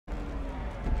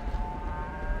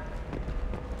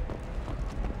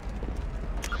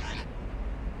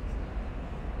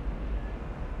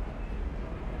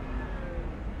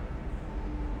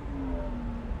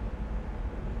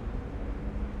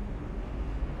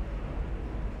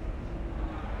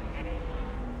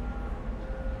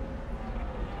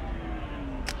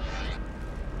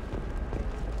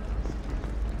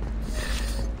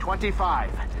25.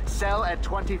 Cell at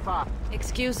 25.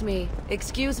 Excuse me.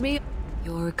 Excuse me.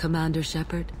 You're Commander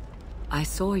Shepard. I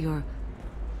saw your...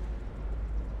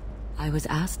 I was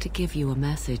asked to give you a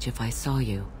message if I saw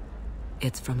you.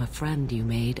 It's from a friend you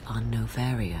made on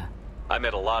Novaria. I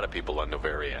met a lot of people on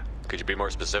Novaria. Could you be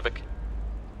more specific?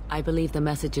 I believe the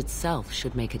message itself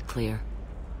should make it clear.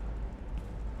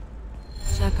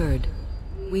 Shepard,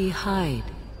 we hide.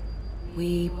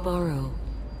 We burrow.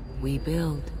 We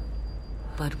build.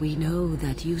 But we know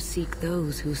that you seek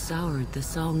those who soured the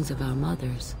songs of our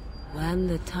mothers. When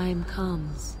the time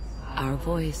comes, our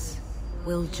voice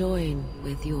will join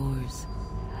with yours,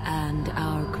 and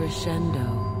our crescendo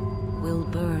will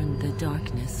burn the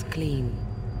darkness clean.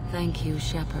 Thank you,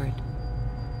 Shepard.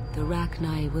 The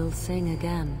Rachni will sing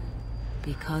again,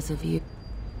 because of you.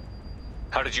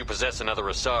 How did you possess another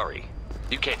Asari?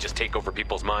 You can't just take over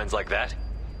people's minds like that.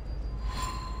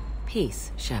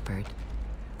 Peace, Shepard.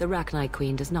 The Rachni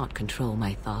Queen does not control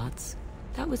my thoughts.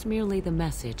 That was merely the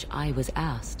message I was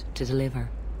asked to deliver.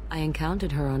 I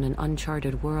encountered her on an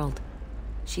uncharted world.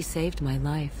 She saved my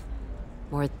life.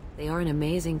 They are an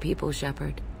amazing people,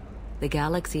 Shepard. The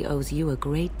galaxy owes you a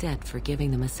great debt for giving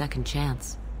them a second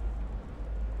chance.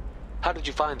 How did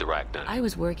you find the Rachni? I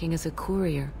was working as a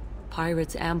courier.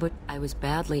 Pirates ambushed. I was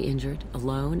badly injured,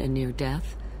 alone and near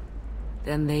death.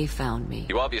 Then they found me.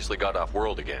 You obviously got off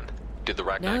world again. Did the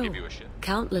Rachni give you a ship?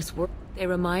 Countless They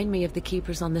remind me of the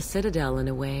Keepers on the Citadel in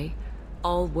a way.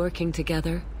 All working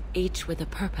together, each with a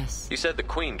purpose. You said the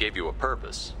Queen gave you a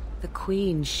purpose. The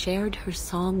Queen shared her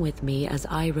song with me as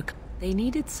They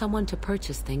needed someone to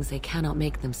purchase things they cannot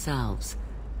make themselves.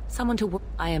 Someone to work.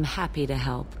 I am happy to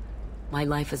help. My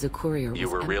life as a courier was You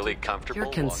were empty. really comfortable?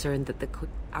 You're concerned that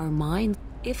our mind...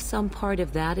 If some part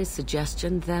of that is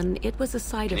suggestion, then it was a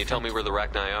side effect. Can you tell me where the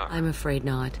Rachni are? I'm afraid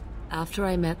not. After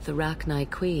I met the Rachni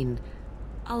Queen,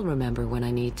 I'll remember when I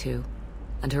need to.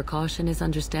 And her caution is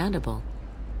understandable.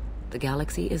 The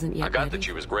galaxy isn't yet I got ready. that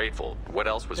she was grateful. What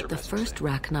else was her The message first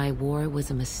saying? Rachni war was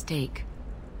a mistake.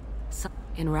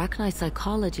 In Rachni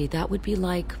psychology, that would be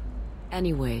like...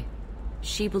 Anyway,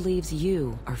 she believes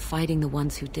you are fighting the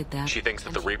ones who did that. She thinks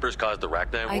that the Reapers caused the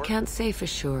Rachni war? I can't say for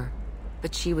sure,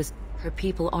 but she was... Her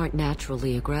people aren't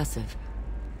naturally aggressive.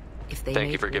 If they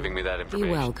Thank you for giving me that information.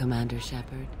 Be well, Commander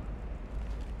Shepard.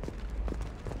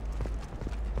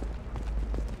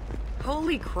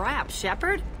 Holy crap,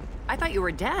 Shepard? I thought you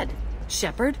were dead.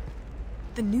 Shepard?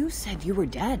 The news said you were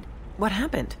dead. What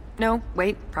happened? No,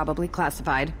 wait, probably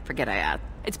classified. Forget I asked.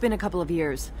 It's been a couple of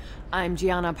years. I'm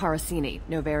Gianna Parasini,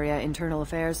 Novaria Internal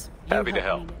Affairs. Happy to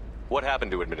help. What happened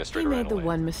to Administrator He made the Adelaide?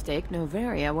 one mistake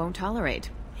Novaria won't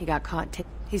tolerate. He got caught.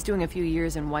 He's doing a few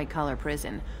years in white-collar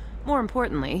prison. More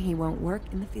importantly, he won't work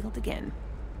in the field again.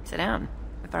 Sit down.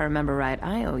 If I remember right,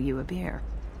 I owe you a beer.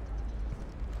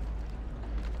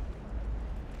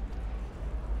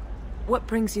 What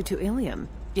brings you to Ilium?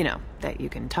 You know, that you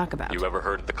can talk about. You ever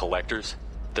heard of the Collectors?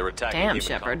 They're attacking Damn, human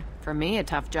Shepard. For me, a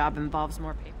tough job involves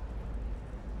more people.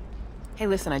 Hey,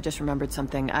 listen, I just remembered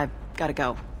something. I've gotta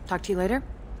go. Talk to you later?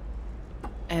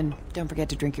 And don't forget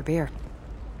to drink your beer.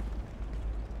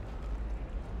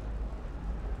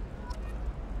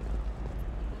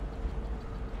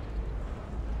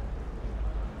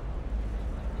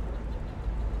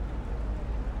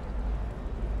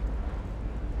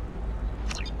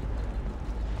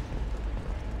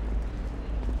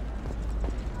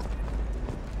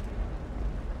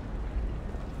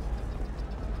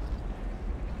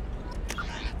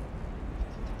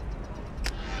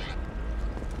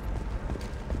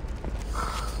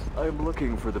 I'm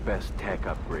looking for the best tech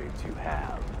upgrades you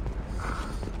have.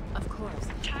 Of course.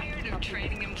 Tired of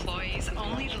training employees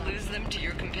only to lose them to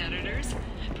your competitors?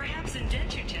 Perhaps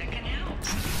Indentutech can help.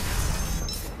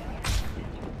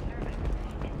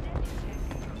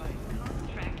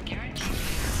 Contract guarantee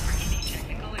for any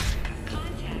technical area.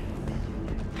 Contact.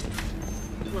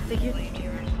 We'll figure... To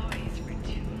your employees for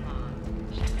too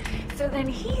long. So then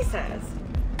he says,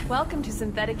 "Welcome to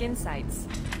Synthetic Insights."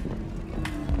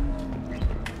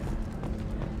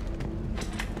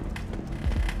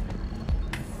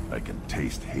 I can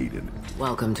taste Hayden.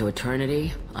 Welcome to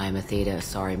Eternity. I'm Athena,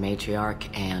 Asari matriarch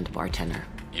and bartender.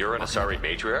 You're an Asari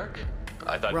matriarch?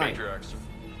 I thought Right. matriarchs...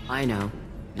 I know.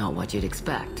 Not what you'd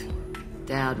expect.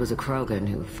 Dad was a Krogan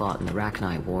who fought in the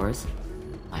Rachni Wars.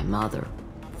 My mother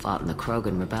fought in the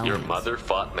Krogan Rebellion. Your mother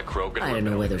fought in the Krogan I don't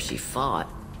know Rebellion? whether she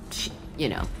fought.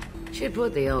 She'd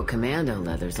put the old commando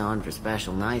leathers on for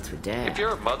special nights with Dad. If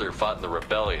your mother fought in the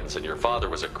rebellions and your father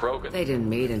was a Krogan... They didn't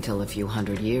meet until a few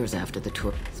hundred years after the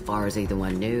tour. As far as either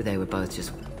one knew, they were both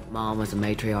just... Mom was a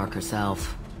matriarch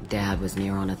herself. Dad was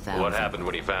near on 1,000. What happened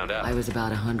when he found out? I was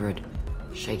about 100,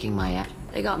 shaking my ass.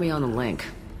 They got me on a link.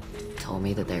 Told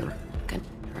me that they were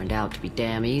turned out to be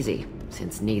damn easy,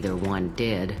 since neither one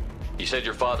did. You said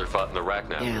your father fought in the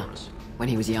Rachnow Yeah, Wars. when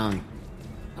he was young.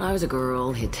 When I was a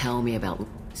girl, he'd tell me about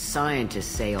scientists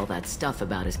say all that stuff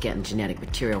about us getting genetic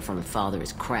material from the father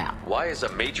is crap. Why is a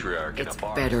matriarch in It's a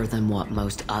bar? better than what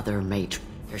most other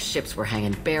Their ships were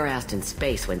hanging bare-assed in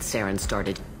space when Saren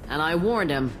started. And I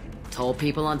warned him. Told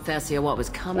people on Thessia what was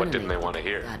coming. What and didn't they want to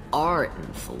hear? That art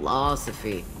and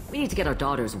philosophy. We need to get our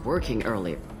daughters working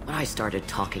earlier. When I started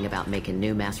talking about making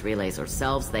new mass relays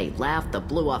ourselves, they laughed the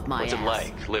blue off my What's ass. it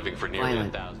like, living for nearly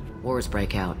Violent. 1,000? Wars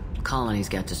break out. Colonies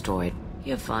get destroyed.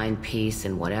 You find peace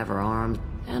in whatever arms,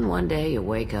 and one day you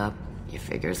wake up, your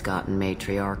figure's gotten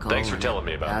matriarchal. Thanks for telling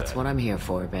me about that. That's what I'm here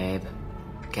for, babe.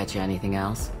 Catch you anything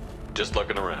else? Just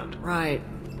looking around. Right.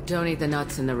 Don't eat the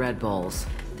nuts in the Red Bowls.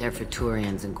 They're for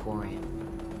Turians and Quarians.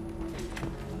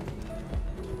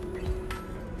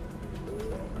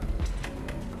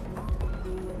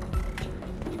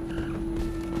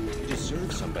 You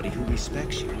deserve somebody who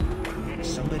respects you.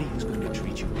 Somebody who's going to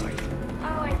treat you right.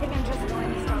 Oh, I think I'm just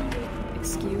going to stop you.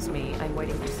 Excuse me, I'm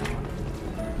waiting for someone.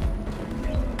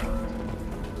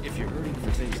 If you're hurting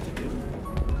for things to do,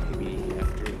 maybe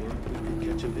after work we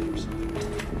could catch a bit or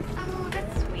something. Oh,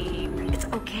 that's sweet. It's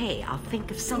okay. I'll think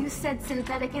of You some. said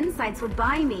Synthetic Insights would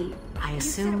buy me. I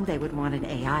assumed they would want an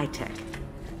AI tech.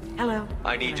 Hello.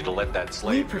 I need you to let that We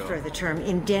slave prefer go. the term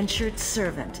indentured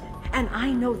servant. And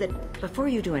I know that before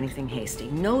you do anything hasty,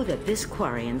 know that this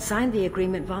Quarian signed the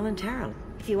agreement voluntarily.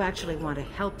 If you actually want to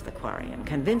help the Quarian,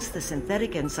 convince the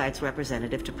Synthetic Insights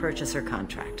representative to purchase her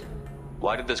contract.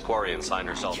 Why did this Quarian sign I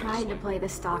herself into tried to slavery? play the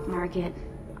stock market.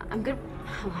 I'm good.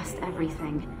 I lost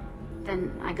everything.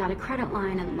 Then I got a credit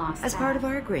line and lost As that. part of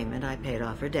our agreement, I paid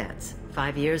off her debts.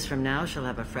 5 years from now, she'll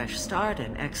have a fresh start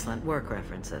and excellent work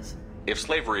references. If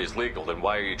slavery is legal, then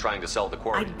why are you trying to sell the I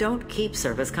Quarian? don't keep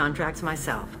service contracts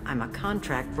myself. I'm a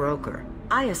contract broker.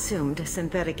 I assumed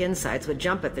Synthetic Insights would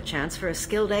jump at the chance for a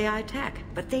skilled AI tech,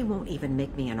 but they won't even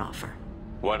make me an offer.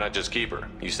 Why not just keep her?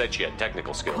 You said she had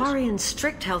technical skills. Quarian's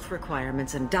strict health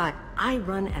requirements and diet. I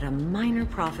run at a minor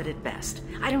profit at best.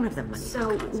 I don't have the money.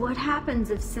 So what happens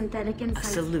if Synthetic A Insights...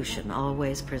 solution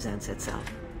always presents itself.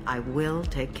 I will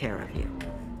take care of you.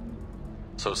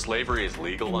 So slavery is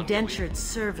legal on Indentured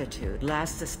servitude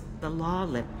lasts the law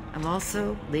limit. I'm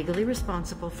also legally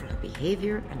responsible for her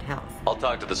behavior and health. I'll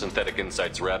talk to the Synthetic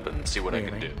Insights rep and see what I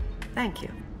can Really? do. Thank you.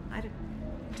 I did.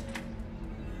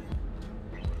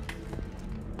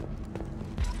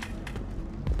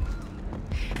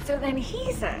 So then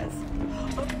he says...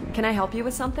 Can I help you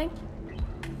with something?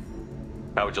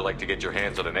 How would you like to get your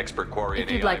hands on an expert Quarian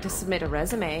If you'd AI like to group? submit a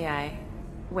resume,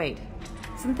 Wait.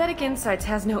 Synthetic Insights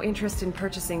has no interest in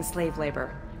purchasing slave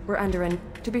labor. We're under an...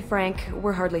 To be frank,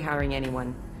 we're hardly hiring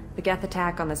anyone. The Geth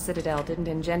attack on the Citadel didn't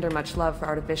engender much love for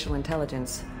artificial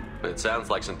intelligence. It sounds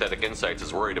like Synthetic Insights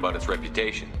is worried about its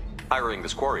reputation. Hiring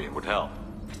this Quarian would help.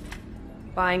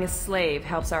 Buying a slave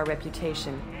helps our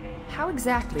reputation. How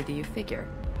exactly do you figure?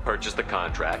 Purchase the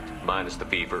contract, minus the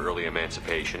fee for early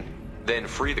emancipation, then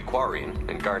free the Quarian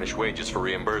and garnish wages for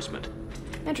reimbursement.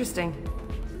 Interesting.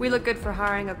 We look good for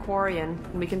hiring a Quarian,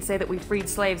 and we can say that we freed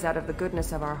slaves out of the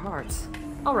goodness of our hearts.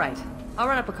 All right, I'll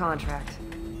run up a contract.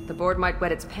 The board might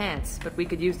wet its pants, but we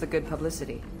could use the good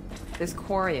publicity. This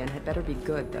Quarian had better be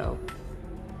good, though.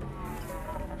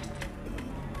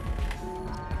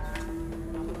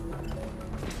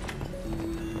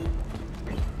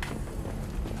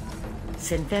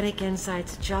 Synthetic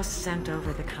Insights just sent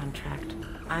over the contract.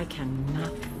 I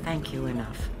cannot thank you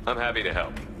enough. I'm happy to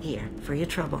help. Here, for your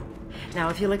trouble. Now,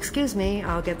 if you'll excuse me,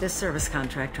 I'll get this service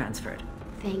contract transferred.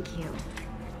 Thank you.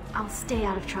 I'll stay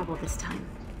out of trouble this time.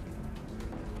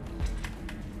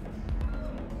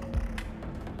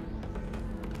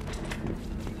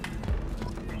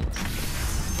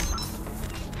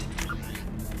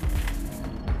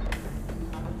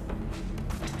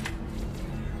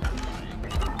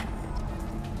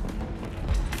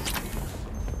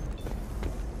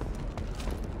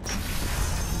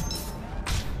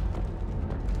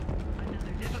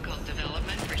 Another difficult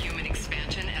development for human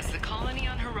expansion as the colony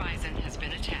on Horizon has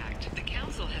been attacked. The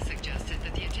Council has suggested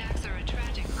that the attacks are a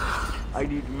tragic coincidence. I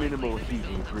need minimal likely the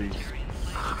heat result of increase. Turian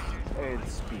flight And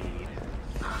speed.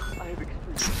 I have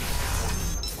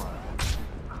experience.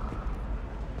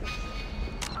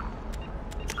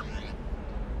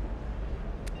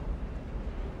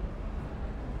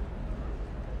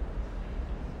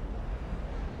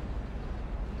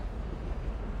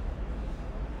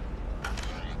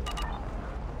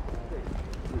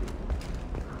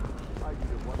 I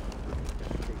didn't want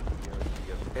to take the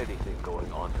guarantee of anything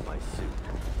going on to my suit.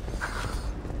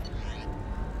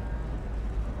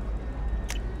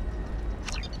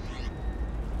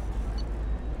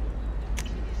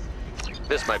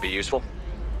 This might be useful.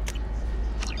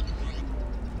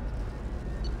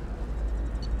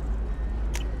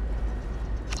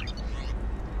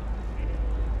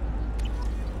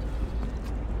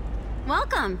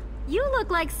 Welcome. You look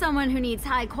like someone who needs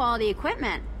high-quality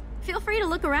equipment. Feel free to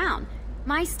look around.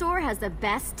 My store has the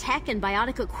best tech and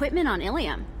biotic equipment on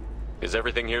Ilium. Is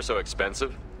everything here so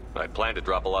expensive? I plan to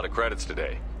drop a lot of credits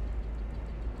today.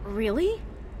 Really?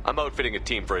 I'm outfitting a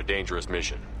team for a dangerous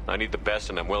mission. I need the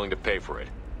best and I'm willing to pay for it.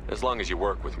 As long as you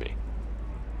work with me.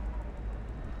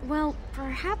 Well,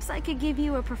 perhaps I could give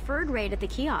you a preferred rate at the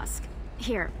kiosk.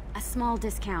 Here, a small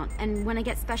discount, and when I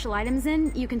get special items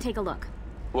in, you can take a look.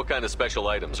 What kind of special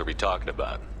items are we talking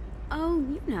about? Oh,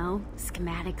 you know,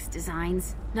 schematics,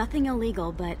 designs. Nothing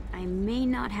illegal, but I may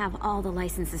not have all the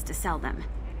licenses to sell them.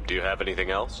 Do you have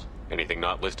anything else? Anything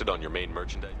not listed on your main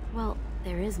merchandise? Well,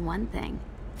 there is one thing.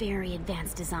 Very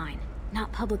advanced design.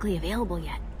 Not publicly available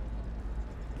yet.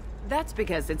 That's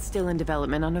because it's still in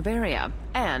development on Novaria,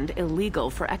 and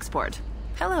illegal for export.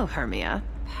 Hello, Hermia.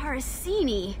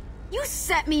 Parisini, you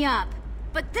set me up!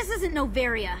 But this isn't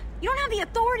Novaria. You don't have the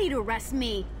authority to arrest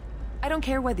me. I don't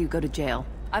care whether you go to jail.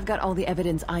 I've got all the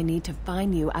evidence I need to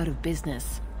find you out of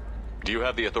business. Do you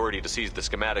have the authority to seize the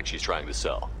schematic she's trying to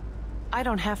sell? I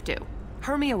don't have to.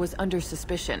 Hermia was under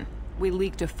suspicion. We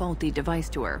leaked a faulty device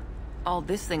to her. All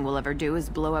this thing will ever do is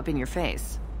blow up in your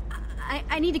face.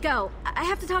 I need to go. I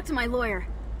have to talk to my lawyer.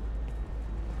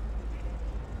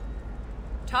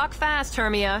 Talk fast,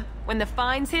 Hermia. When the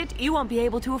fines hit, you won't be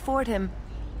able to afford him.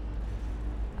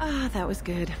 Ah, that was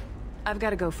good. I've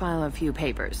got to go file a few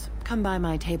papers. Come by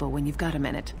my table when you've got a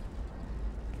minute.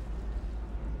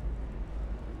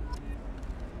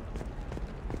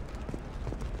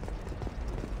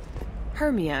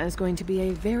 Hermia is going to be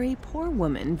a very poor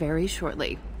woman very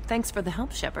shortly. Thanks for the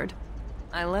help, Shepard.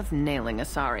 I love nailing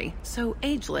Asari. So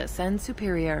ageless and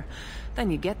superior.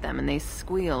 Then you get them and they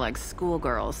squeal like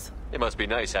schoolgirls. It must be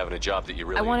nice having a job that you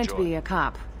really I wanted enjoy. to be a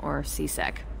cop, or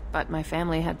CSEC, but my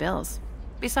family had bills.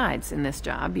 Besides, in this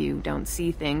job, you don't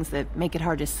see things that make it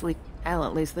hard to sleep. Hell,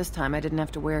 at least this time I didn't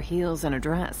have to wear heels and a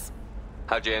dress.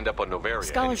 How'd you end up on Novaria?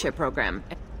 Scholarship program.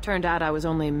 It turned out I was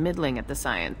only middling at the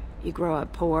science. You grow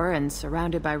up poor and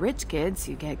surrounded by rich kids,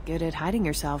 you get good at hiding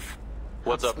yourself.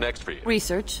 What's up next for you?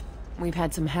 Research. We've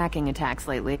had some hacking attacks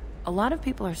lately. A lot of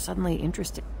people are suddenly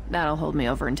interested. That'll hold me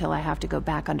over until I have to go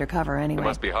back undercover anyway. It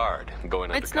must be hard, going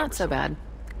undercover. It's not so bad.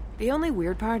 The only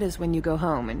weird part is when you go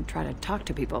home and try to talk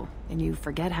to people, and you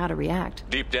forget how to react.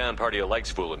 Deep down, part of you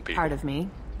likes fooling people. Part of me,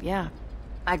 yeah.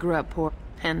 I grew up poor,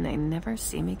 and they never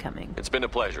see me coming. It's been a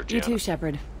pleasure, Gianna. You too,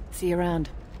 Shepard. See you around.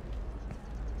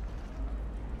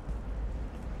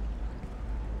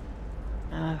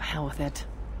 Oh, hell with it.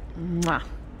 Mwah.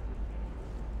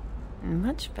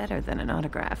 Much better than an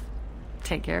autograph.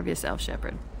 Take care of yourself,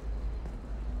 Shepard.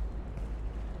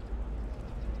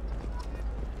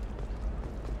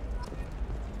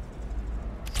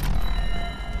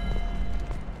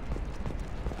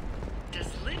 Does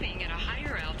living at a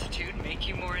higher altitude make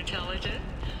you more intelligent?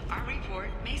 Our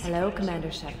report may Hello,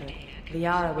 Commander Shepard.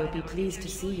 Liara will be pleased to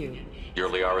see you. You're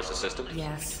Liara's assistant?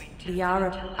 Yes.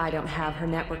 Liara, I don't have her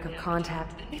network of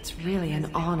contact. It's really an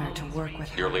honor to work with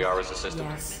her. You're Liara's assistant?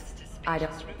 Yes. I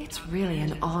don't... It's really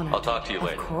an honor. I'll talk to you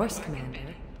later. Of course, Commander.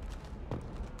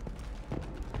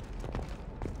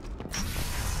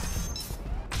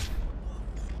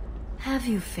 Have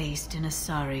you faced an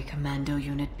Asari commando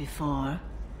unit before?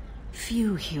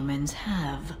 Few humans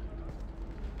have.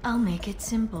 I'll make it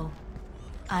simple.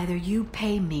 Either you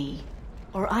pay me,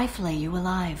 or I flay you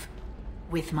alive.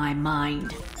 With my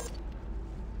mind.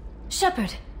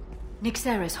 Shepard!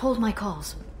 Nixeris, hold my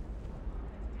calls.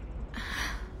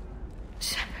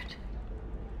 Shepard.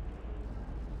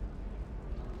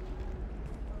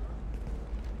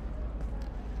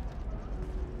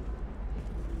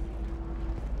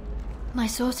 My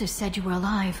sources said you were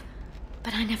alive,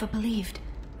 but I never believed.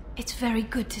 It's very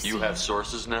good to see. You have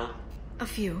sources now? A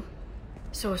few.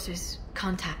 Sources,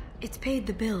 contact. It's paid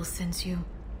the bills since you...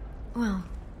 well,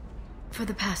 for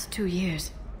the past 2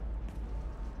 years.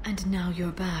 And now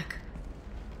you're back,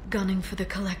 gunning for the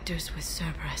collectors with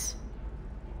Cerberus.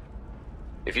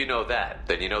 If you know that,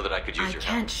 then you know that I could use I your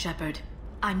can't, Shepard.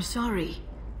 I'm sorry.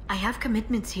 I have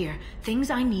commitments here, things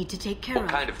I need to take care of.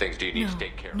 What kind of things do you need to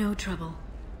take care of? No trouble.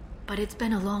 But it's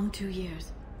been a long 2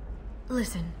 years.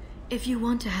 Listen, if you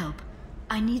want to help,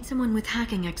 I need someone with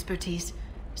hacking expertise.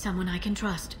 Someone I can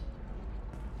trust.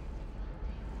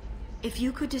 If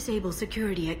you could disable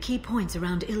security at key points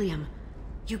around Ilium,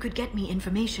 you could get me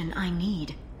information I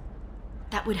need.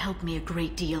 That would help me a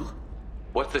great deal.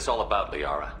 What's this all about,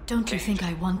 Liara? Don't you think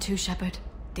I want to, Shepard?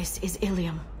 This is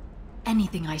Ilium.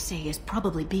 Anything I say is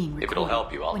probably being recorded. If it'll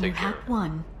help you, I'll when take you care hack of it.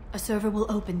 one, a server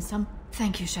will open some...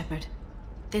 Thank you, Shepard.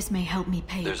 This may help me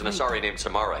pay. There's an Asari named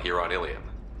Samara here on Ilium.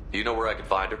 Do you know where I can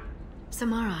find her?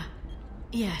 Samara.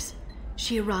 Yes.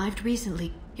 She arrived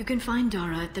recently. You can find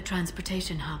Dara at the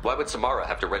transportation hub. Why would Samara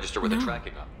have to register with a No.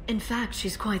 tracking hub? In fact,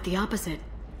 she's quite the opposite.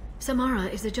 Samara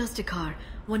is a Justicar,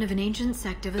 one of an ancient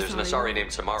sect of Asari. There's an Asari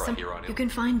named Samara here on You Ilium. can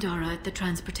find Dara at the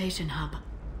transportation hub.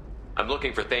 I'm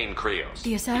looking for Thane Krios.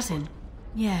 The assassin?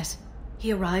 Yes.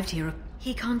 He arrived here.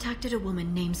 He contacted a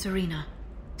woman named Serena.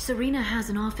 Serena has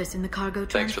an office in the cargo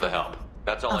transfer. Thanks for the help.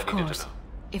 That's all I needed to know.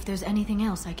 If there's anything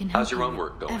else I can help How's your you own with.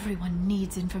 work going? Everyone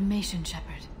needs information,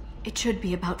 Shepard. It should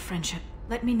be about friendship.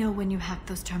 Let me know when you hack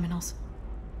those terminals.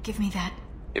 Give me that.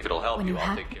 If it'll help When you, you I'll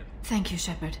hack... take care. Thank you,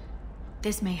 Shepard.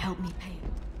 This may help me pay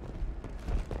you.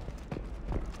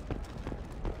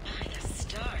 By the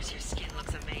stars, your skin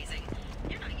looks amazing.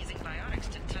 You're not using biotics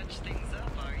to touch things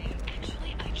up, are you?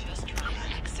 Actually, I just tried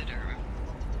Exeter.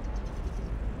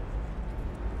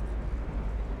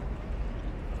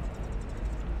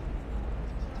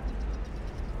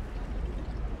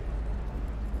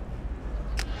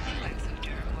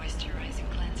 Exoderm moisturizing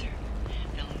cleanser.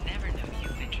 They'll never know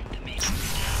you've entered the main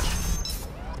stage.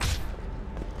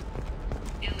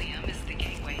 Ilium is the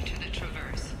gateway to the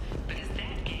Traverse, but as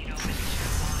that gate opens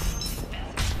wide,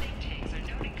 investment think tanks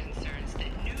are noting concerns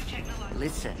that new technological...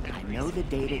 Listen, I know the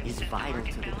data is vital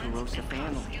to the Kurosa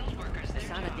family. skilled workers The their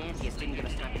Sana jobs. Dantius didn't give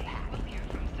us time to pack. We'll hear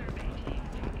from survey teams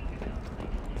talking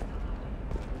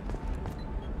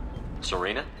about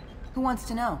Serena? Who wants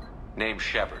to know? Name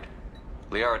Shepard.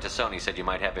 Liara Tassoni said you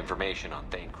might have information on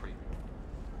Thane Krios.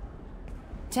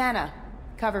 Tana,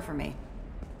 cover for me.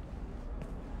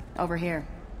 Over here.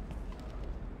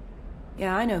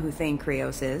 Yeah, I know who Thane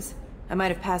Krios is. I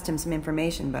might have passed him some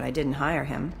information, but I didn't hire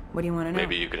him. What do you want to know?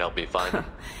 Maybe you could help me find him.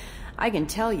 I can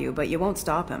tell you, but you won't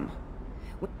stop him.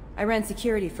 I ran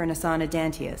security for Nasana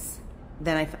Dantius.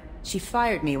 Then she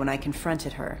fired me when I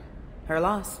confronted her. Her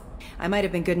loss. I might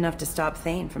have been good enough to stop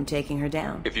Thane from taking her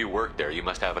down. If you work there, you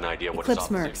must have an idea what Eclipse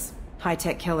his office Mercs.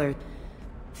 High-tech killer.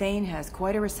 Thane has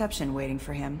quite a reception waiting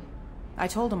for him. I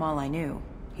told him all I knew.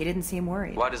 He didn't seem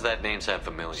worried. Why does that name sound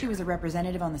familiar? She was a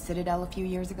representative on the Citadel a few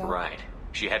years ago. Right.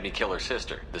 She had me kill her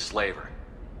sister, the slaver.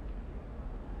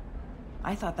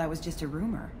 I thought that was just a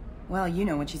rumor. Well, you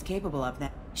know what she's capable of then.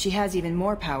 She has even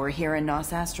more power here in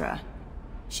Nos Astra.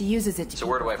 She uses it to So keep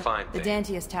where do her I find the Thane?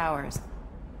 Dantius Towers.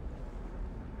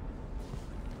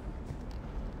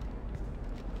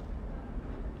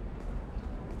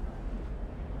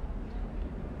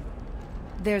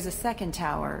 There's a second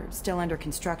tower, still under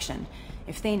construction.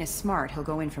 If Thane is smart, he'll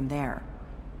go in from there.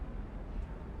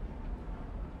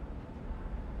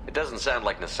 It doesn't sound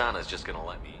like Nasana's just gonna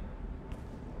let me.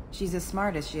 She's as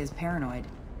smart as she is paranoid.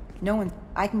 No one...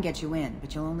 I can get you in,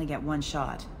 but you'll only get one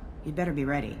shot. You'd better be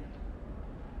ready.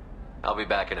 I'll be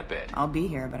back in a bit. I'll be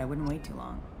here, but I wouldn't wait too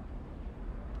long.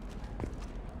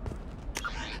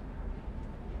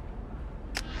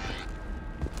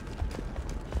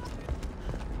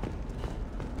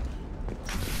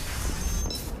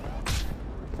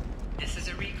 This is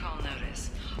a recall notice.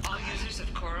 All users of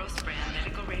Koros brand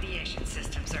medical radiation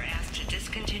systems are asked to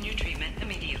discontinue treatment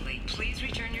immediately. Please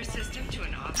return your system to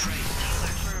an authorized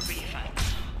dealer for a refund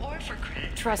or for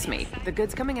credit. Trust me, the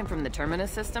goods coming in from the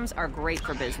Terminus systems are great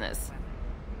for business.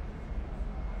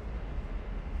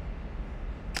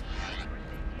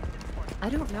 I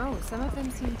don't know. Some of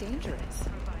them seem dangerous.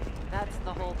 That's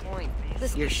the whole point.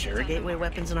 You're sure gateway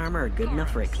weapons and armor are good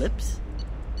enough for Eclipse?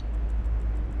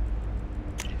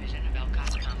 Division of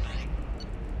Elcott Company.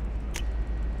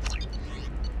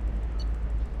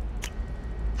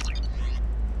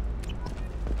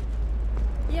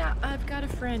 Yeah, I've got a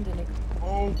friend in it.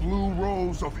 Oh, blue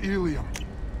rose of Ilium.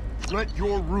 Let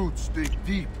your roots dig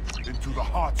deep into the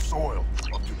hot soil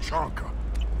of Tuchanka.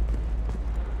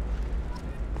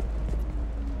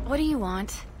 What do you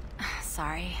want?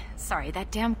 Sorry,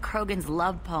 that damn Krogan's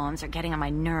love poems are getting on my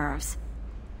nerves.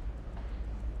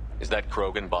 Is that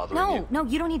Krogan bothering you? No,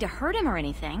 you don't need to hurt him or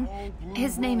anything.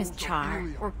 His name is Char.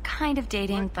 We're kind of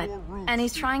dating, and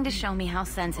he's trying to show me how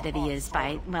sensitive he is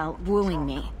by, well, wooing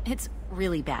me. It's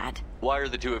really bad. Why are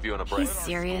the two of you on a break? He's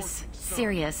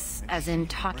serious, as in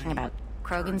talking about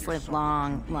Krogans live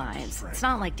long lives. It's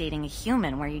not like dating a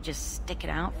human where you just stick it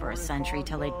out for a century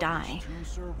till they die.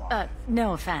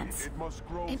 No offense.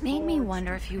 It made me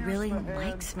wonder if he really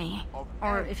likes me,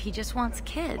 or if he just wants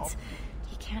kids.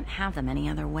 He can't have them any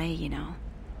other way, you know,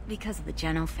 because of the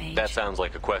genophage. That sounds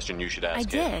like a question you should ask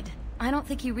I him. did. I don't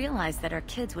think he realized that our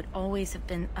kids would always have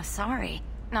been Asari.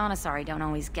 Non-Asari don't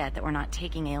always get that we're not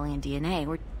taking alien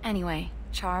DNA. Anyway,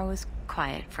 Char was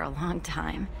quiet for a long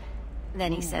time.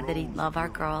 Then he said that he'd love our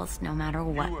girls no matter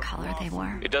what color they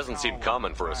were. It doesn't seem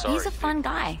common for a Asari. He's a fun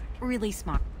guy, really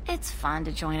smart. It's fun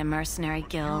to join a mercenary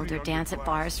guild or dance at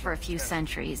bars for a few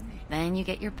centuries. Then you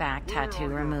get your back tattoo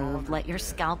removed, let your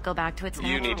scalp go back to its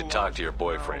natural... You need to talk to your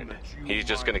boyfriend. He's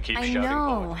just gonna keep I shouting.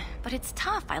 know, but it's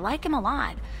tough. I like him a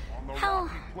lot. Hell,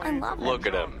 I love him. Look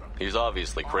at him. He's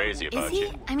obviously crazy Is about he?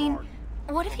 you. I mean,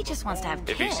 what if he just wants to have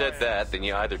kids? If he said that, then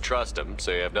you either trust him,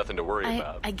 so you have nothing to worry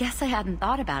about. I guess I hadn't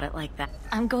thought about it like that.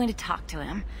 I'm going to talk to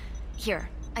him. Here,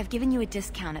 I've given you a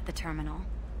discount at the terminal.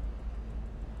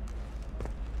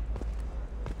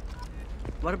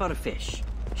 What about a fish?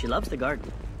 She loves the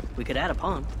garden. We could add a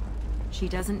pond. She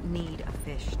doesn't need a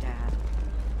fish, Dad.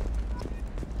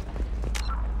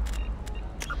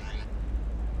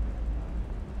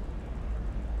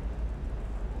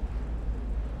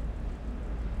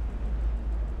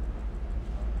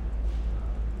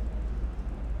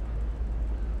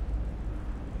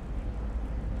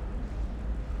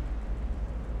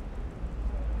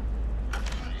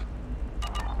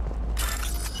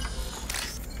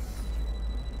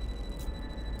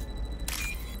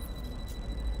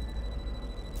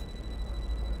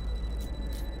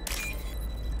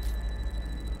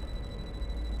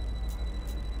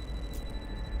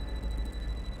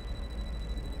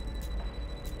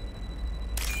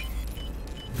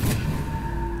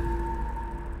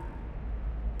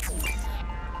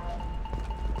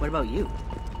 What about you?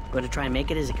 Going to try and make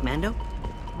it as a commando?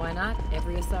 Why not?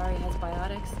 Every Asari has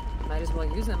biotics. Might as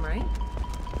well use them, right?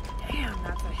 Damn,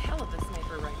 that's a hell of a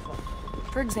sniper rifle.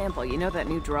 For example, you know that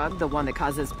new drug, the one that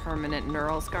causes permanent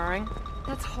neural scarring?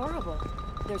 That's horrible.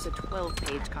 There's a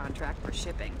 12-page contract for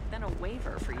shipping, then a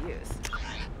waiver for use.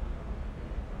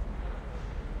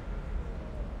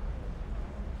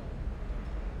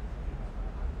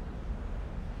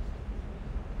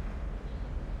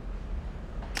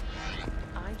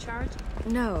 Charge?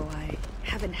 No, I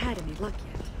haven't had any luck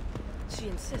yet. She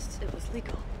insists it was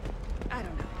legal. I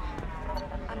don't know.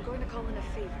 I'm going to call in a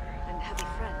favor and have a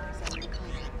friend examine the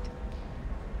contract.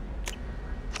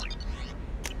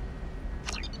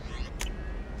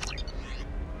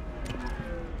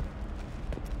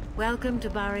 Welcome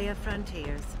to Barria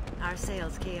Frontiers. Our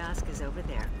sales kiosk is over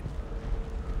there.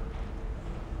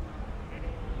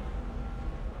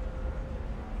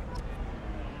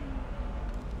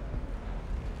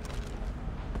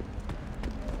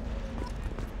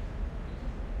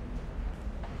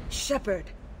 Shepard,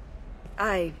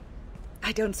 I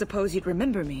don't suppose you'd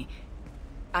remember me.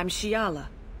 I'm Shiala.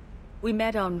 We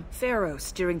met on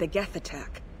Pharos during the Geth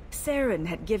attack. Saren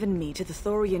had given me to the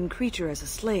Thorian creature as a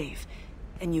slave,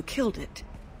 and you killed it.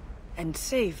 And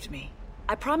saved me.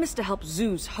 I promised to help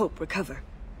Zeus Hope recover.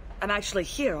 I'm actually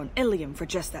here on Ilium for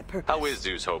just that purpose. How is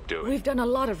Zeus Hope doing? We've done a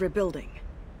lot of rebuilding.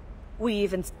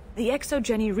 The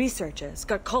exogeny researchers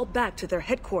got called back to their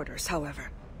headquarters,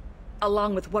 however.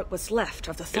 Along with what was left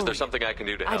of the Thorian. Is there something I can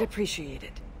do to help? I'd appreciate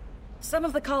it. Some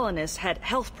of the colonists had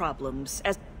health problems,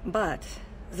 but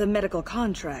the medical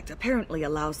contract apparently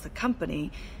allows the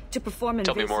company to perform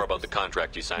invasive... Tell me more about the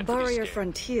contract you signed for these Barrier scans.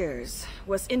 Frontiers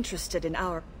was interested in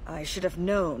our... I should have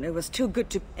known. It was too good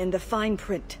to... In the fine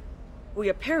print. We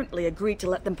apparently agreed to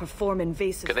let them perform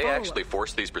invasive Can they follow-up. actually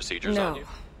force these procedures on you? No,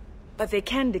 but they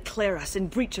can declare us in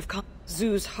breach of...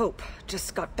 Zeus Hope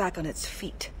just got back on its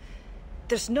feet.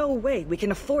 There's no way we can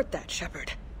afford that,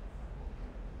 Shepard.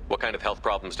 What kind of health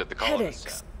problems did the colonists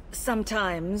Headaches. have?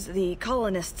 Sometimes the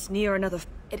colonists near another...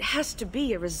 It has to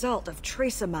be a result of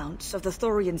trace amounts of the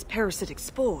Thorian's parasitic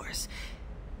spores.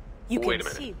 You can Wait a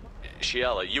minute. see...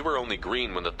 Shiala, you were only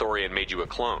green when the Thorian made you a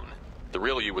clone. The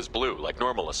real you was blue, like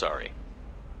normal Asari.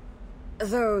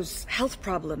 Those health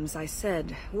problems, I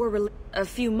said, were a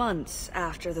few months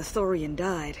after the Thorian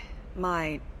died.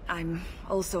 I'm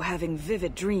also having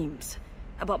vivid dreams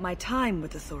about my time with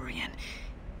the Thorian.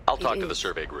 I'll talk to the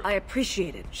survey group. I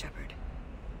appreciate it, Shepard.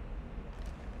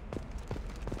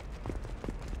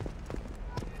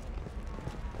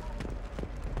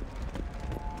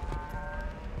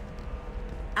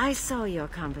 I saw your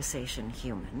conversation,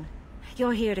 human.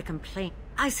 You're here to complain.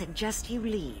 I suggest you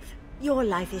leave. Your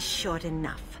life is short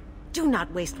enough. Do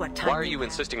not waste what time Why are you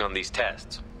insisting on these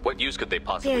tests? What use could they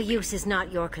possibly Their be? use is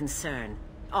not your concern.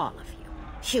 All of you.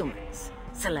 Humans.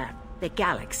 Solar. The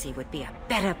galaxy would be a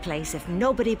better place if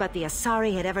nobody but the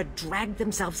Asari had ever dragged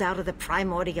themselves out of the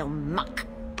primordial muck.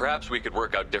 Perhaps we could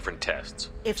work out different tests.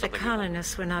 If the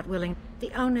colonists were not willing,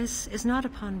 the onus is not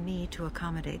upon me to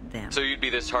accommodate them. So you'd be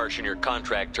this harsh in your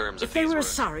contract terms If they were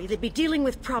Asari, they'd be dealing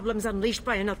with problems unleashed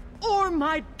by another... Or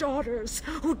my daughters,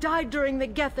 who died during the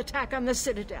Geth attack on the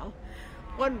Citadel.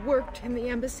 One worked in the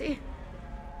embassy.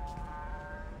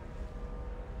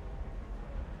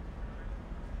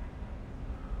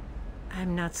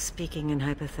 I'm not speaking in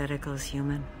hypotheticals,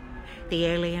 human. The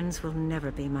aliens will never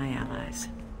be my allies.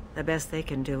 The best they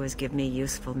can do is give me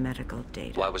useful medical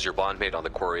data. Why was your bondmate on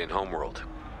the Quarian homeworld?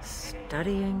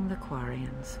 Studying the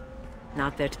Quarians.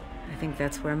 Not that... I think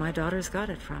that's where my daughters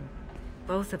got it from.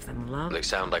 Both of them love... They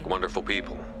sound like wonderful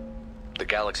people. The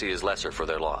galaxy is lesser for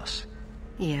their loss.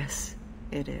 Yes,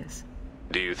 it is.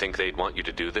 Do you think they'd want you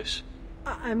to do this?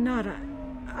 I'm not...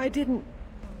 I didn't...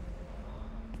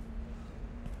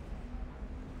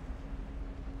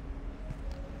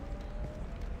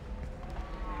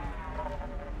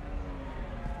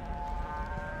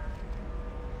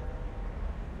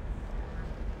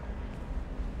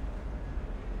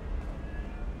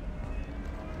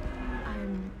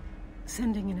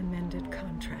 Sending an amended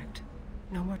contract.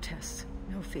 No more tests,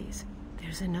 no fees.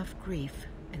 There's enough grief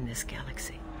in this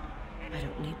galaxy. I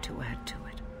don't need to add to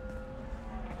it.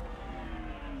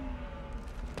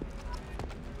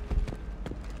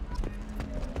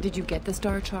 Did you get the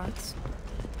star charts?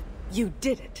 You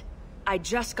did it. I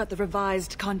just got the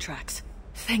revised contracts.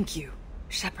 Thank you,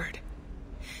 Shepard.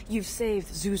 You've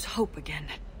saved Zoo's hope again.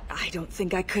 I don't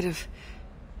think I could have...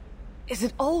 Is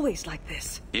it always like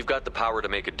this? You've got the power to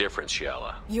make a difference,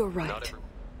 Shiala. You're right.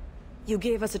 You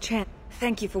gave us a chance.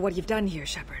 Thank you for what you've done here,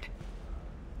 Shepard.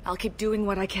 I'll keep doing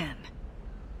what I can.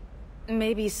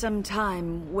 Maybe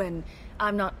sometime when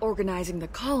I'm not organizing the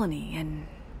colony and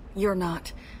you're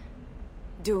not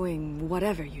doing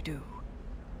whatever you do.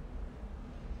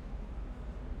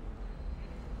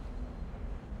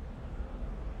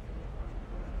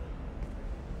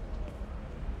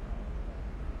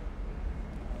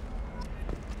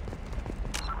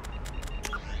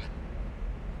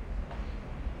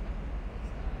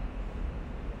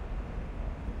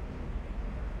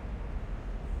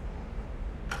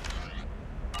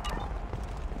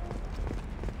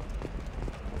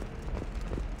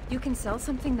 You can sell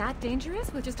something that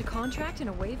dangerous with just a contract and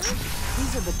a waiver?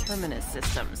 These are the Terminus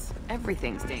systems.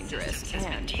 Everything's dangerous. Has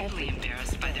been deeply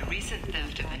embarrassed by the recent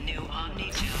theft of a new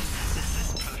Omni-Gel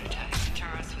synthesis prototype.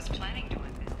 Taurus was planning to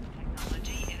invest in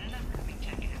technology in an upcoming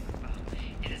tech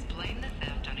expo. It has blamed the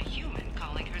theft on a human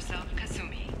calling herself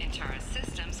Kasumi. Taurus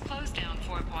Systems closed down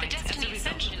 4 points. The Destiny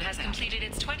Ascension has completed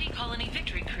its 20-colony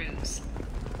victory cruise.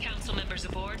 Council members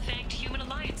aboard thanked Human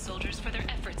Alliance soldiers for their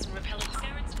efforts in repelling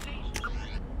Saren's fate.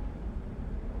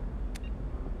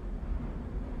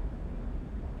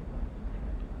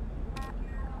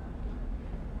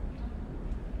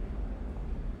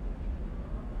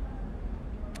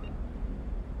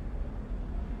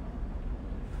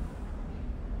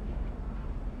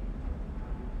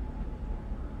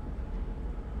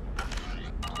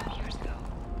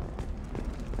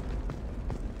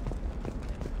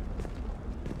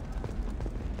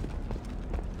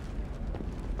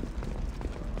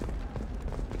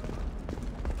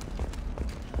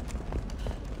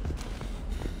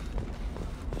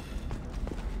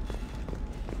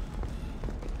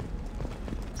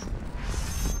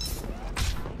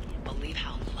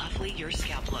 Your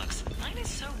scalp looks. Mine is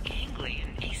so gangly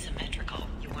and asymmetrical.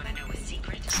 You want to know a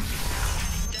secret?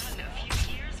 Done a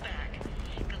few years back.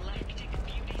 Galactic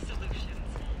Beauty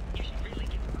Solutions. You should really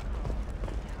give them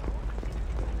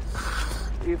a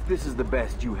call. If this is the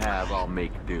best you have, I'll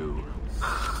make do.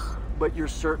 But you're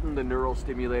certain the neural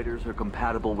stimulators are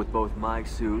compatible with both my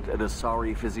suit and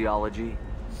Asari physiology?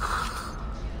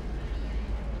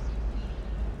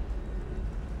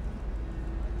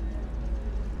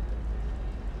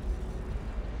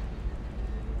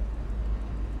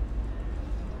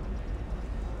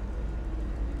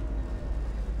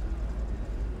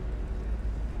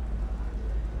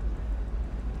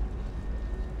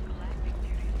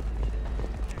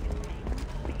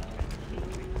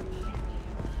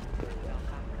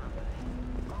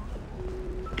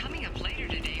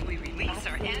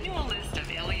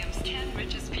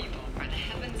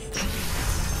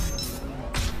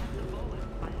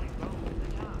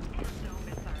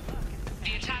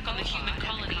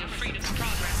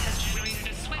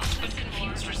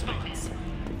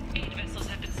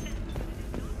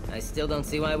 Still don't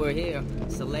see why we're here.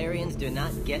 Solarians do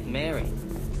not get married.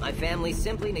 My family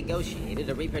simply negotiated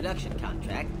a reproduction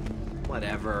contract.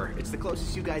 Whatever. It's the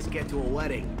closest you guys get to a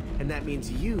wedding. And that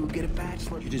means you get a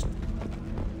bachelor. You just...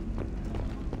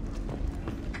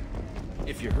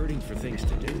 If you're hurting for things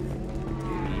to do...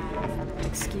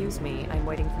 Excuse me, I'm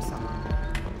waiting for someone.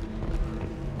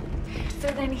 So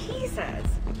then he says,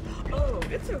 oh,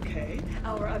 it's okay.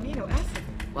 Our amino acid...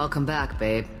 Welcome back,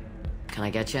 babe. Can I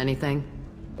get you anything?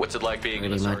 What's it like being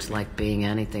an Pretty Asari? much like being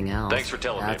anything else. Thanks for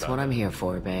telling me That's about what it. I'm here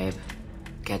for, babe.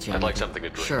 Get you I'd anything? like something to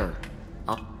drink. Sure.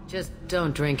 Just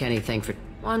don't drink anything for...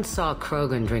 Once saw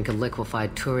Krogan drink a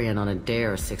liquefied Turian on a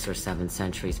dare 6 or 7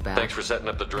 centuries back. Thanks for setting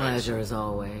up the drinks. Pleasure as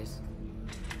always.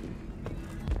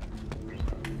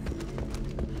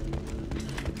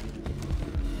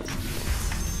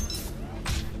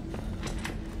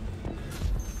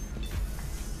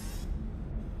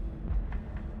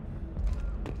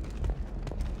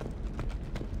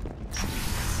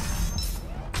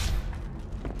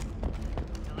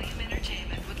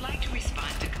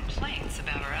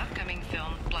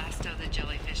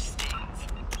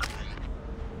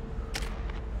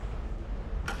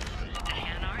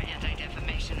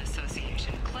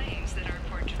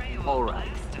 All right.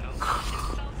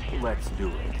 Let's do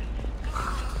it.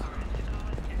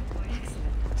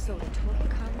 So the total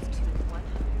comes to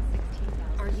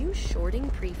 116,000. Are you shorting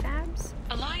prefabs?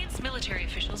 Alliance military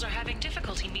officials are having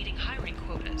difficulty meeting hiring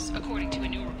quotas, according to a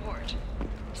new report.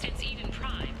 Since Eden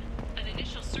Prime, an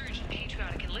initial surge in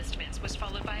patriotic enlistments was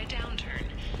followed by a downturn,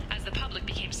 as the public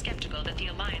became skeptical that the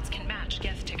Alliance can match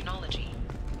Geth technology.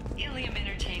 Ilium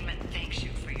Entertainment thanks you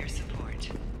for your support.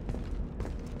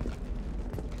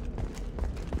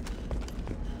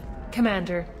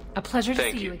 Commander, a pleasure to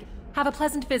Thank see you. you again. Have a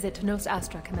pleasant visit to Nos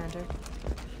Astra, Commander.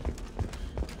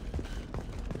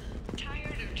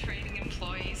 Tired of training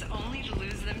employees only to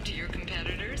lose them to your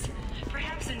competitors?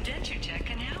 Perhaps Indentutech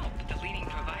can help. The leading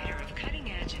provider of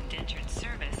cutting-edge indentured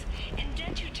service,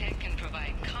 Indentutech can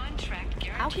provide contract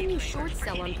guaranteed. How can you labor short for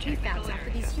sell on any prefabs technical after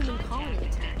area. these human Contact colony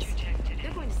attacks? Indentutech today.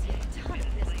 They're going to see a ton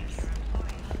of business.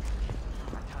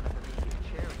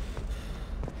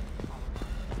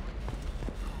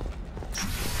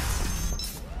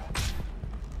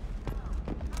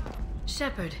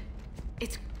 Shepard,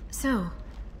 it's... So,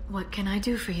 what can I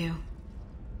do for you?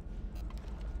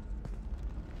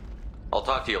 I'll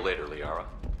talk to you later, Liara.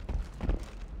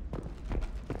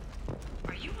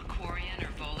 Are you a Quarian or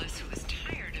Volus who is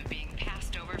tired of being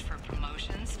passed over for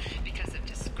promotions because of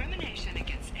discrimination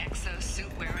against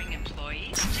exosuit-wearing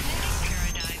employees? Genetic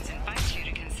Paradigms invites you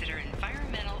to consider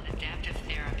environmental adaptive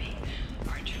therapy.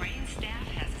 Our trained staff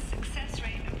has a success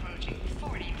rate approaching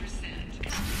 40%.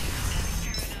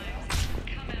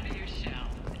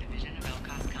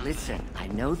 Listen, I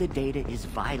know the data is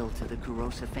vital to the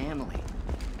Kurosa family.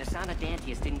 Asana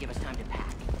Dantius didn't give us time to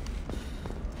pack.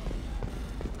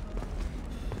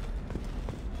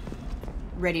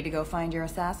 Ready to go find your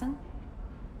assassin?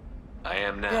 I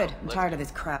am now. Good. I'm tired of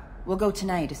this crap. We'll go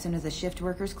tonight as soon as the shift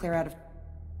workers clear out of...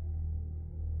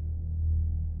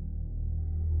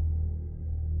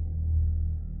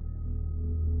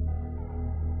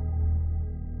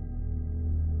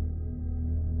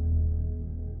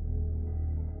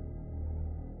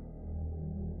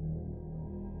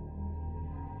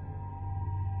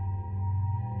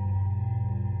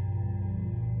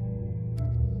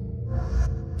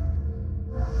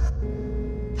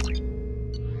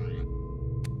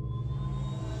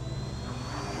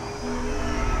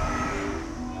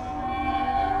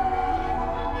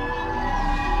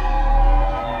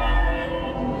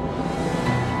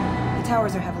 The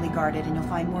towers are heavily guarded, and you'll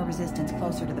find more resistance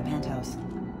closer to the penthouse.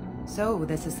 So,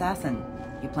 this assassin,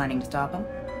 you planning to stop him?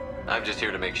 I'm just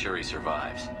here to make sure he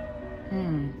survives.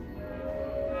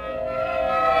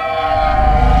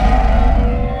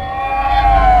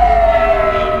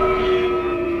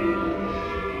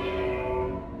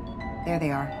 There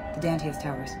they are, the Dantius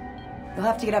towers. You'll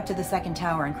have to get up to the second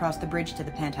tower and cross the bridge to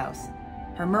the penthouse.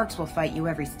 Her mercs will fight you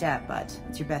every step, but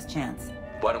it's your best chance.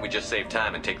 Why don't we just save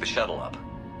time and take the shuttle up?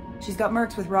 She's got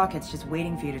mercs with rockets just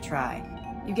waiting for you to try.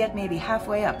 You get maybe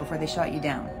halfway up before they shot you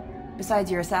down.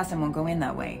 Besides, your assassin won't go in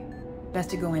that way.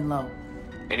 Best to go in low.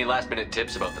 Any last-minute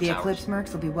tips about the The towers? Eclipse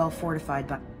mercs will be well fortified,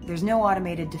 but there's no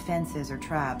automated defenses or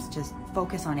traps. Just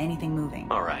focus on anything moving.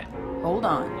 All right. Hold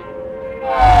on.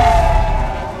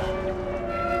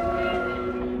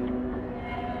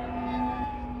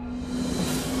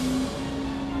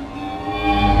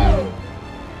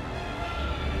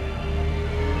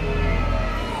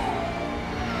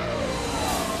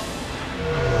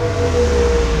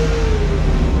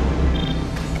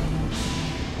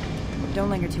 Don't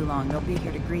linger too long. They'll be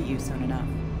here to greet you soon enough.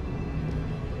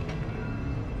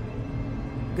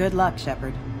 Good luck,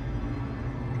 Shepard.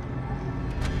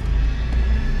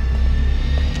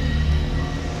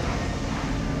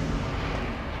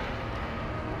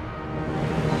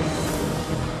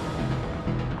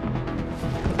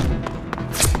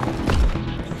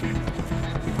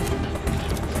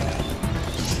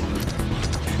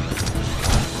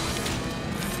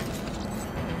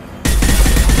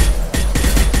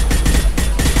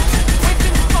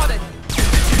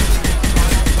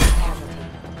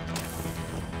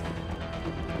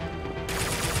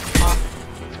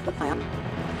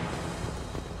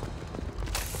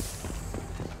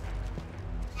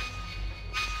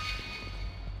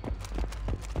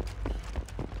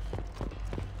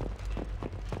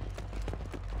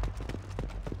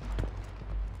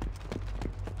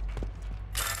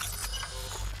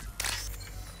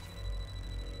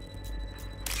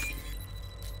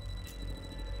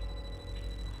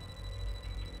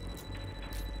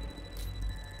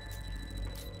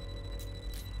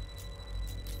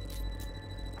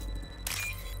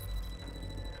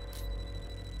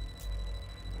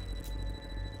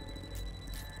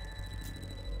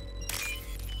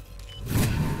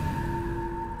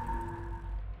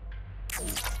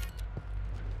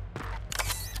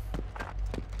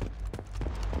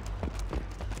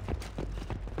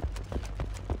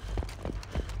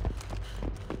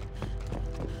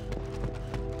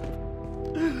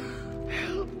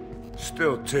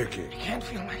 Still ticking. I can't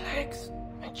feel my legs.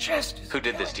 My chest is... Who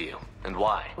did this to you, and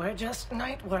why? We're just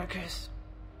night workers.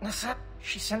 Nasep,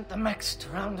 she sent the mechs to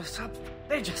round us up.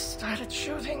 They just started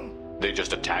shooting. They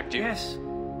just attacked you? Yes.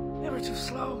 They were too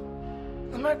slow.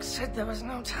 The merc said there was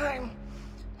no time.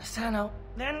 Nasano,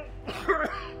 then...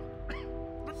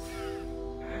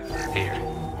 Here.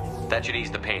 That should ease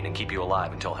the pain and keep you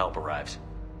alive until help arrives.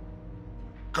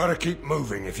 Gotta keep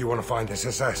moving if you want to find this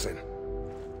assassin.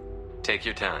 Take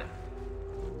your time.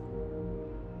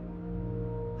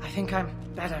 I think I'm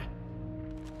better.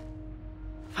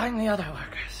 Find the other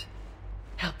workers.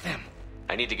 Help them.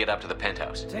 I need to get up to the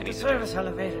penthouse. Take the service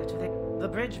elevator to the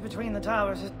bridge between the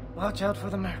towers. Watch out for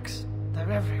the mercs.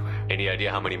 They're everywhere. Any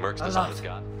idea how many mercs Nasana's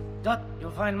got? Dot,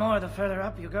 you'll find more the further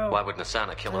up you go. Why would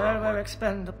Nasana kill her They own were merc?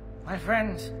 expendable. My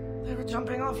friends, they were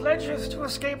jumping off ledges to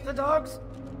escape the dogs.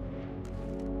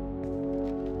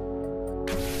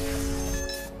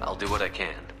 I'll do what I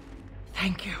can.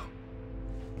 Thank you.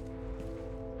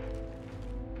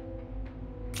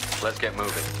 Let's get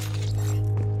moving.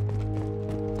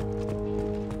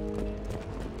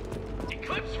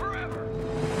 Eclipse forever!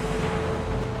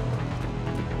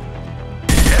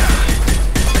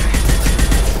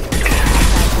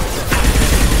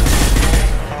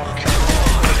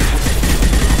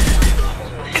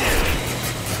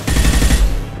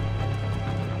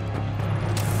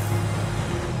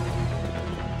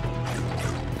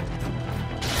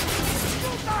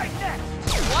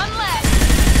 One left.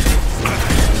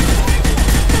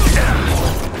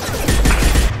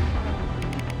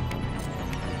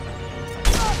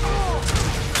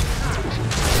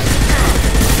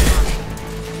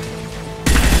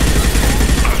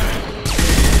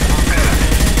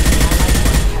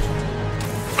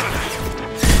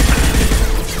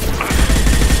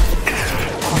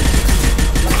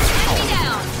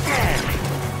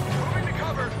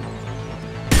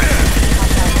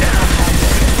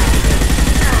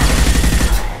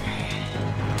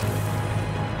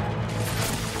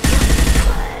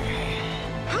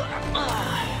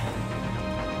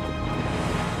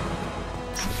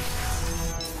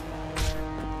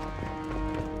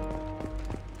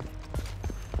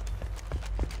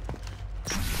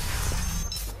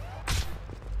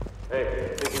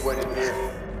 Hey, think he went in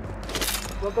here?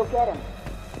 We'll go get him.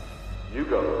 You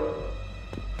go.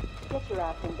 Get your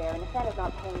ass in there, and if that is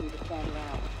not paying you to stand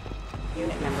around.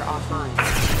 Unit member offline.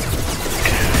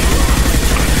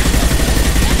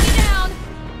 Enemy down.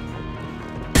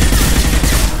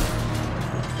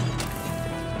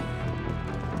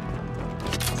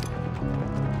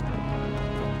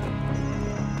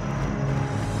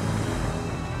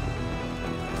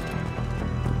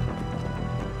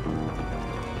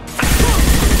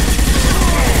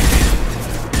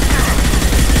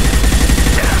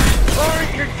 Firing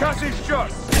concussive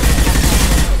shots!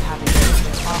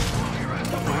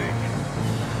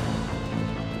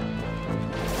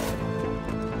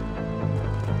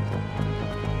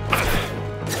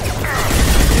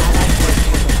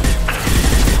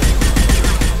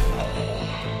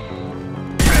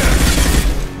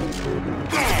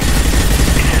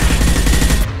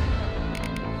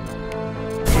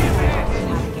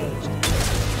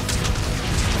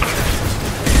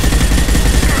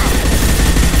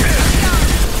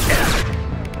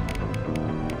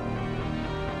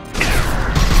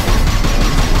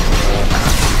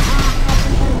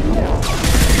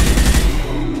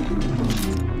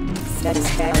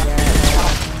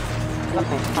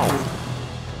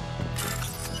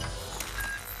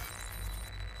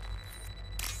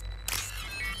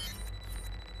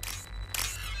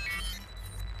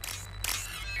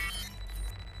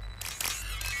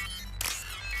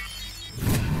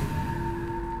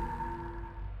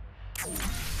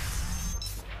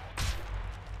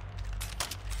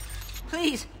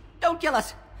 Please, don't kill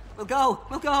us. We'll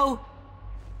go.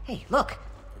 Hey, look.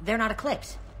 They're not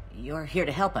Eclipse. You're here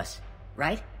to help us,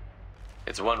 right?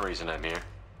 It's one reason I'm here.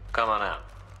 Come on out.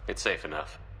 It's safe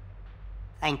enough.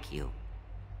 Thank you.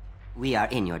 We are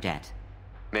in your debt.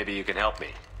 Maybe you can help me.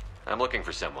 I'm looking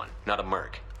for someone, not a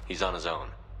merc. He's on his own.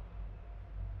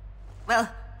 Well,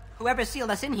 whoever sealed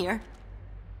us in here.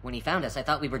 When he found us, I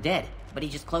thought we were dead, but he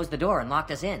just closed the door and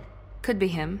locked us in. Could be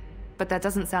him, but that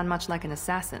doesn't sound much like an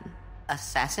assassin.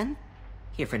 Assassin?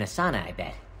 Here for Nasana, I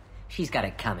bet. She's got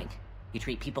it coming. You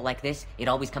treat people like this, it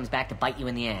always comes back to bite you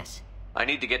in the ass. I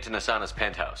need to get to Nasana's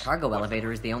penthouse. Cargo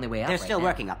elevator is the only way up. They're right still now.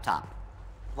 working up top.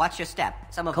 Watch your step.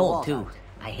 Some of the Cold walls too. aren't.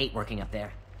 I hate working up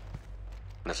there.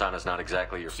 Nasana's not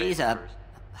exactly your She's favorite a person.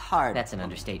 hard. That's an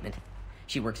understatement.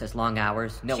 She works us long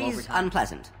hours, no She's overtime.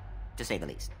 unpleasant, to say the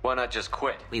least. Why not just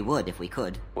quit? We would if we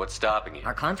could. What's stopping you?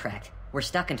 Our contract. We're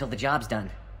stuck until the job's done.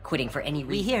 quitting for any reason.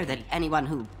 We hear that anyone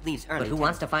who leaves early... But who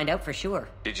wants to find out for sure?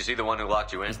 Did you see the one who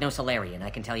locked you in? He's no Solarian, I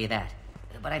can tell you that.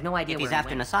 But I've no idea If where he's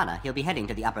after Nasana, he'll be heading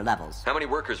to the upper levels. How many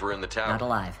workers were in the tower? Not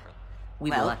alive.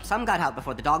 Well, some got out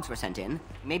before the dogs were sent in.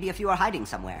 Maybe a few are hiding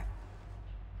somewhere.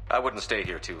 I wouldn't stay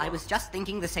here too long. I was just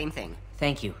thinking the same thing.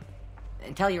 Thank you.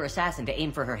 And tell your assassin to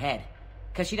aim for her head.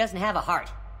 Because she doesn't have a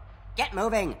heart. Get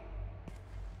moving!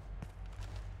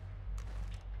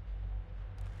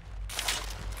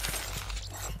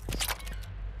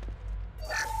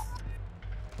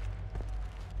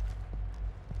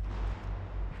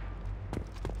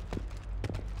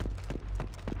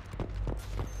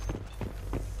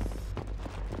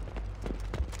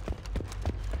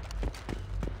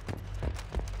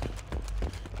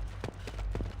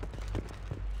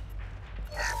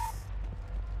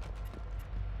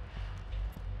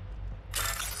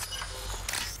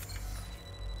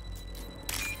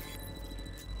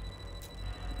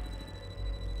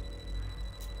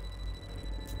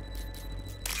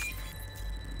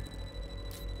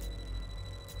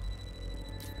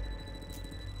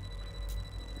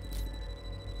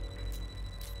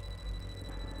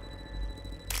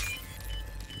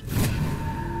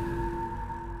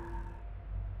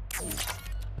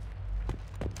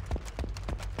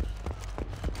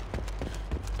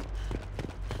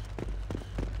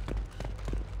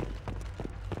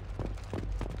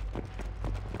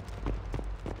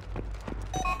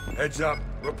 Heads up,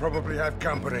 we'll probably have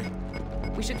company.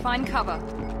 We should find cover.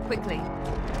 Quickly.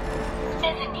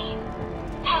 Mezzanine.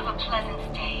 Have a pleasant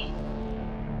stay.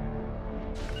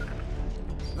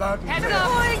 Heads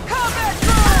up! Combat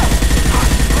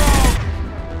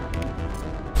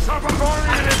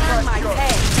Turn my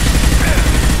head!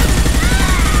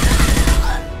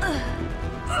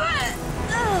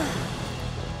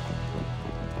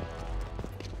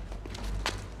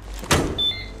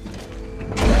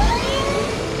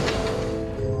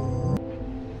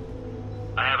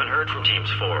 From teams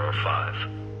 4 or 5.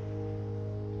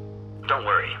 Don't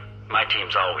worry, my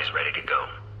team's always ready to go.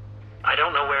 I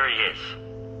don't know where he is.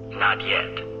 Not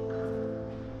yet.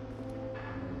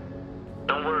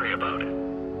 Don't worry about it.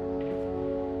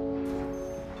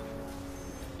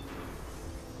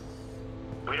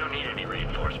 We don't need any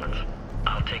reinforcements.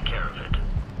 I'll take care of it.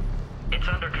 It's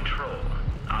under control.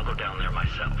 I'll go down there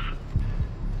myself.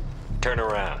 Turn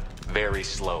around, very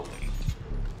slowly.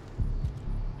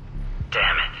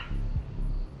 Damn it.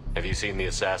 Have you seen the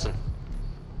assassin?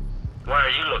 Why are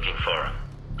you looking for him?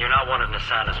 You're not one of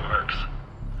Nasana's mercs.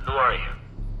 Who are you?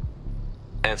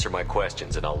 Answer my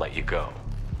questions and I'll let you go.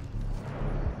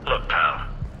 Look, pal.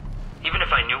 Even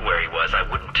if I knew where he was, I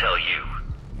wouldn't tell you.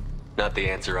 Not the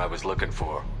answer I was looking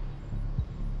for.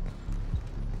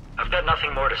 I've got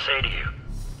nothing more to say to you.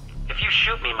 If you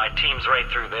shoot me, my team's right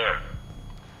through there.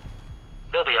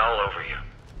 They'll be all over you.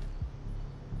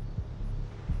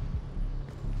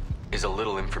 Is a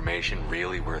little information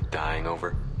really worth dying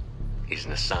over? He's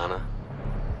Nasana?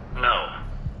 No.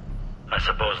 I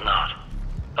suppose not.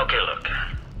 Okay, look.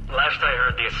 Last I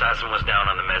heard, the assassin was down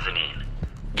on the mezzanine.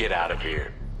 Get out of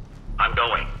here. I'm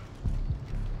going.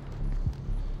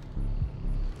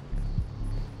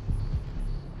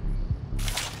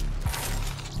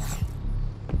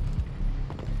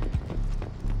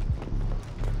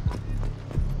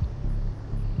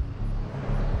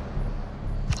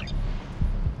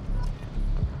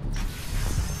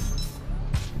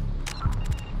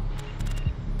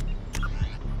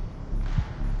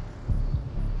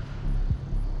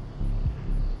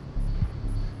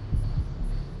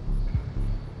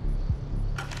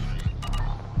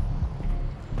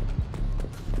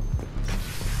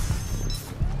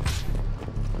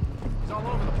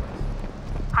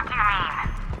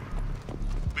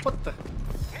 What the?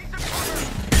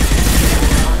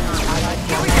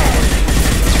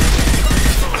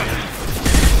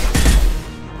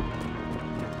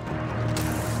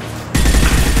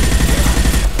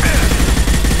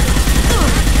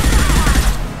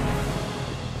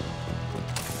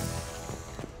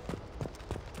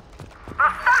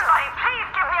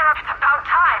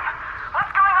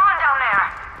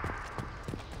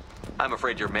 I'm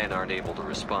afraid your men aren't able to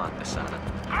respond, Nasana.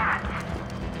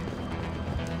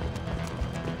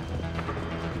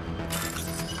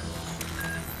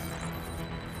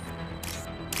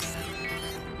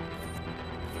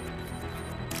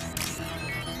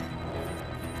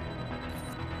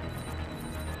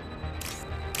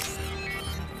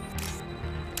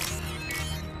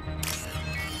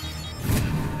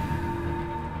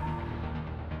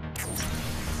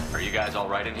 Are you guys all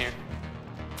right in here?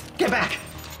 Get back!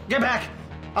 Get back!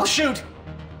 I'll shoot!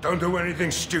 Don't do anything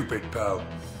stupid, pal.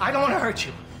 I don't want to hurt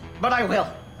you, but I will.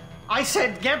 I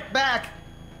said get back!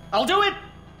 I'll do it!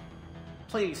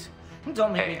 Please,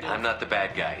 don't make me Hey, do I'm it. not the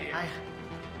bad guy here.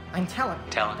 I'm Talon.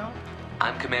 Talon? Don't...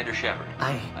 I'm Commander Shepard.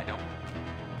 I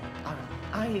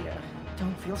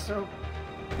don't feel so...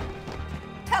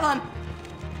 Talon!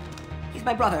 He's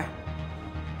my brother.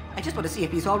 I just want to see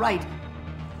if he's all right.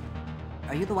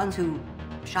 Are you the ones who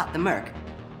shot the merc?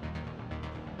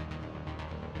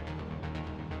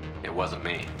 It wasn't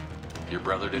me. Your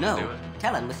brother didn't No, do it?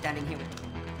 Talon was standing here with...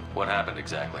 What happened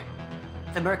exactly?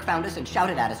 The merc found us and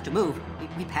shouted at us to move.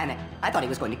 We panicked. I thought he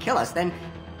was going to kill us. Then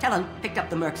Talon picked up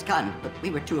the merc's gun, but we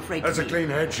were too afraid That's to a clean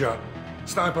headshot.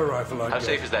 Sniper rifle, I How guess.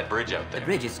 safe is that bridge out there? The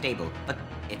bridge is stable, but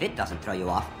if it doesn't throw you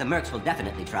off, the mercs will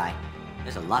definitely try.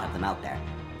 There's a lot of them out there.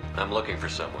 I'm looking for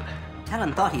someone.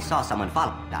 Talon thought he saw someone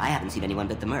follow. I haven't seen anyone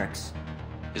but the mercs.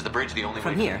 Is the bridge the only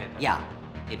From way here, yeah.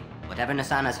 Whatever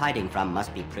Nasana's hiding from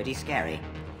must be pretty scary.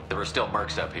 There are still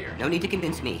mercs up here. No need to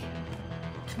convince me.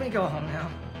 Can we go home now?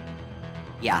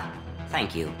 Yeah,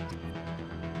 thank you.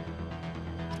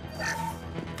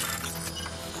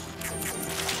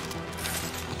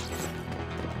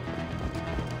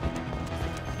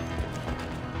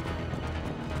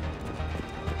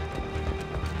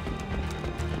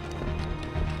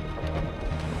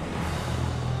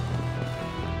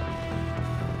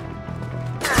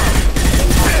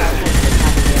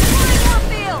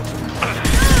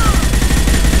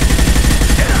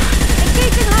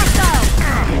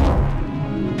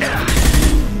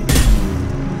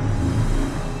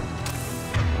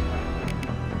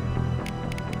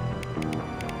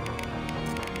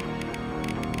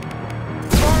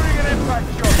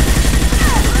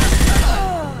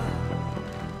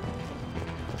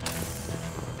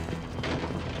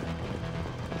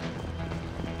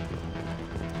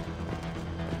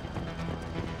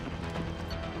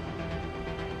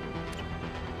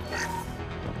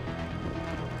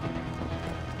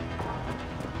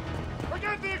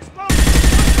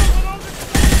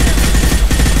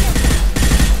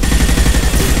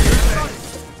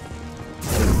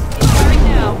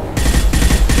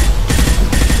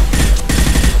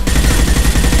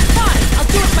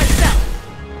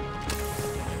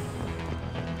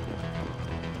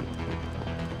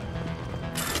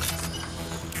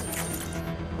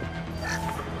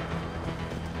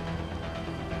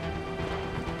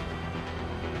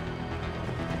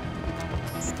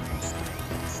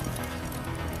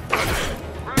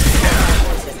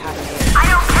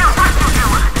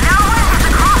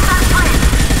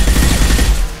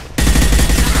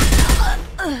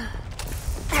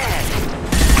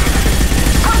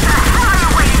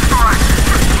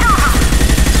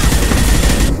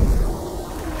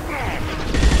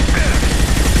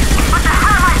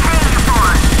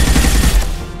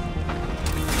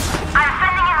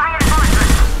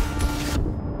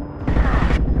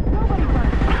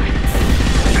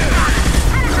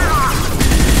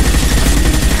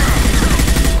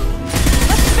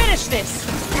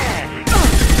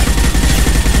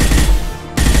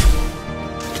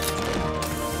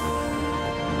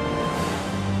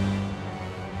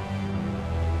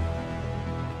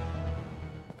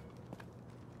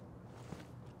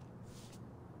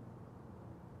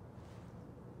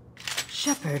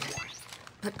 Shepard,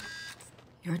 but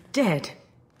you're dead.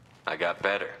 I got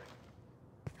better.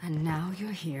 And now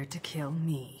you're here to kill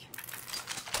me.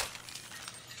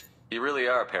 You really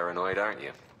are paranoid, aren't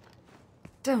you?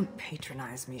 Don't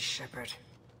patronize me, Shepard.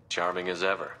 Charming as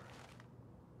ever.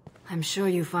 I'm sure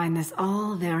you find this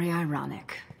all very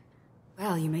ironic.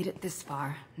 Well, you made it this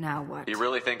far. Now what? You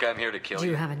really think I'm here to kill Do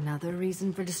you? you have another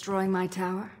reason for destroying my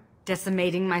tower?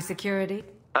 Decimating my security?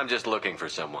 I'm just looking for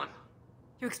someone.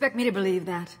 You expect me to believe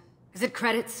that? Is it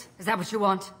credits? Is that what you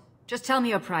want? Just tell me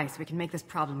your price. We can make this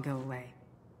problem go away.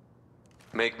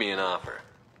 Make me an offer.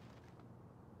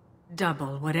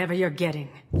 Double whatever you're getting.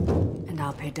 And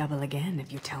I'll pay double again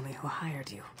if you tell me who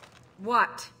hired you.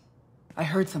 What? I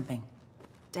heard something.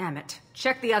 Damn it.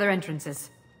 Check the other entrances.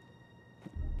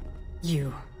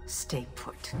 You stay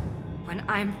put. When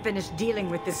I'm finished dealing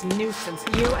with this nuisance,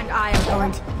 you and I are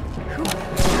going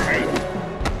to...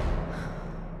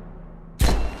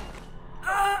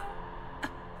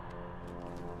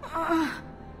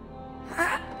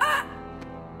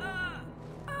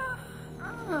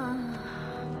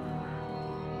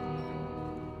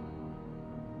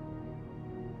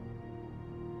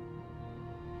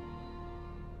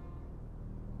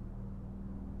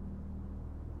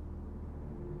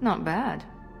 Not bad.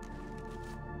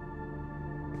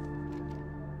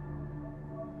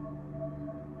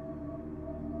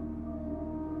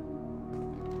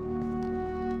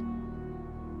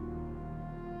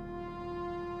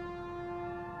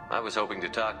 I was hoping to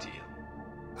talk to you.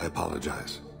 I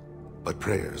apologize. but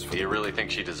prayers for... Do you really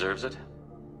think she deserves it?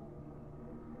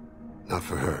 Not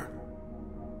for her.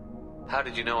 How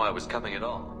did you know I was coming at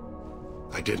all?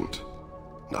 I didn't.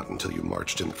 Not until you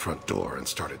marched in the front door and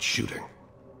started shooting.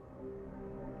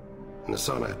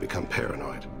 Nasana had become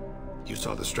paranoid. You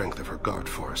saw the strength of her guard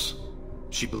force.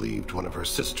 She believed one of her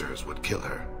sisters would kill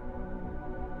her.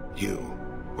 You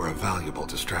were a valuable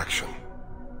distraction.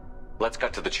 Let's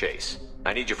cut to the chase.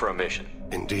 I need you for a mission.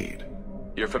 Indeed.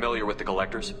 You're familiar with the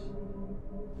Collectors?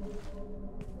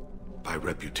 By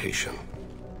reputation.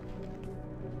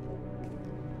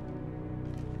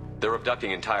 They're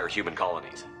abducting entire human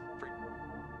colonies.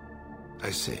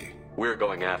 I see. We're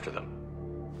going after them.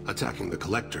 Attacking the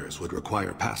Collectors would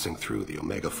require passing through the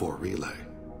Omega-4 relay.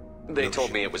 They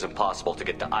told me it was impossible to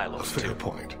get to Ilos, A fair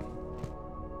point.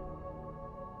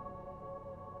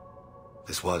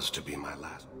 This was to be my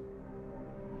last.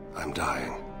 I'm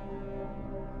dying.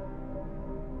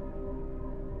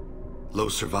 Low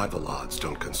survival odds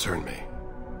don't concern me.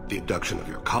 The abduction of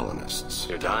your colonists...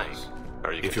 You're dying.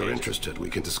 Are you If contagious? you're interested, we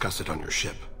can discuss it on your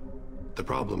ship. The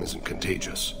problem isn't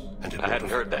contagious, and it I hadn't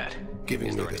heard that.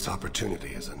 Giving me this opportunity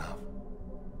is enough.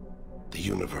 The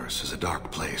universe is a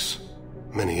dark place.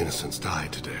 Many innocents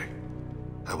died today.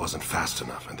 I wasn't fast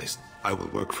enough, and I will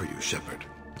work for you, Shepard.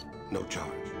 No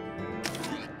charge.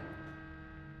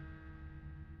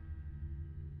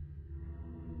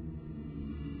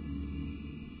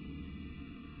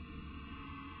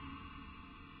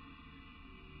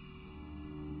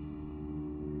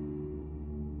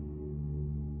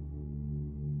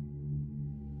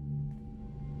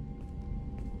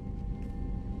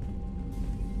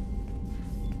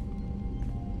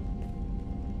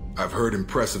 I've heard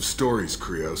impressive stories,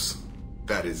 Krios.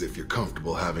 That is, if you're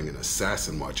comfortable having an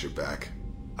assassin watch your back.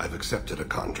 I've accepted a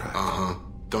contract. Uh-huh.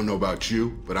 Don't know about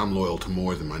you, but I'm loyal to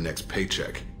more than my next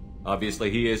paycheck. Obviously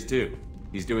he is too.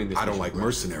 He's doing this. I don't like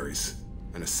mercenaries.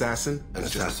 An assassin? An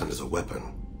assassin is a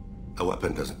weapon. A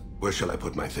weapon doesn't... Where shall I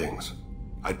put my things?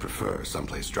 I'd prefer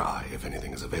someplace dry, if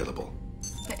anything is available.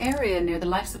 The area near the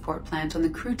life support plant on the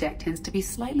crew deck tends to be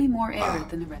slightly more arid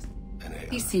than the rest.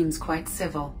 He seems quite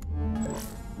civil.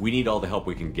 We need all the help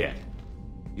we can get.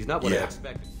 He's not what I Yeah.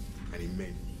 expected. And he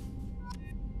made...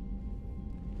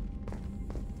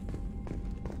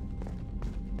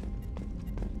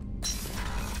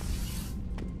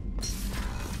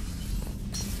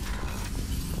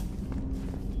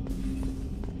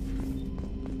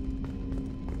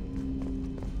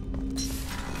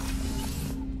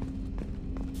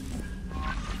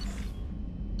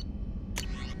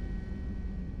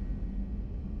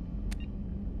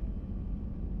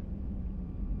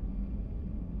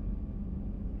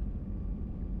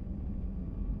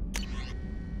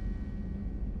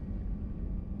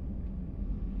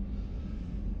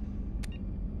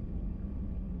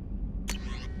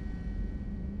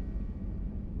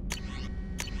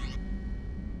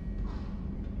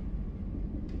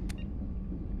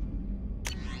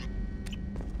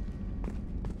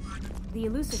 The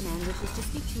Elusive Man wishes to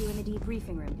speak to you in the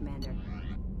debriefing room, Commander.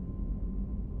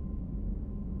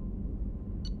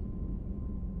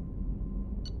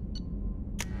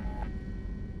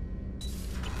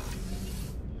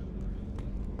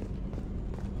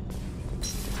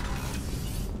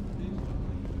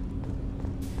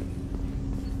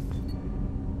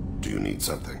 Do you need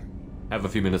something? Have a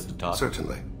few minutes to talk.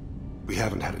 Certainly. We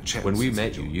haven't had a chance. When we since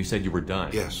met you, you said you were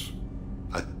dying. Yes.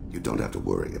 You don't have to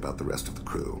worry about the rest of the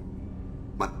crew.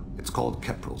 It's called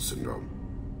Keprel syndrome.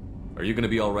 Are you going to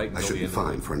be all right I until should the be end?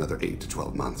 fine for another 8 to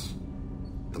 12 months.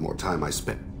 The more time I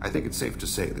spend, I think it's safe to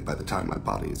say that by the time my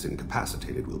body is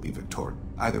incapacitated, we'll be victorious.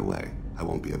 Either way, I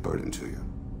won't be a burden to you.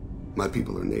 My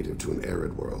people are native to an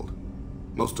arid world.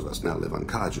 Most of us now live on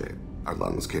Kaje. Our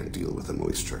lungs can't deal with the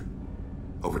moisture.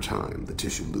 Over time, the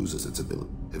tissue loses its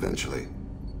ability. Eventually,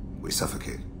 we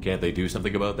suffocate. Can't they do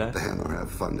something about that? The Hanar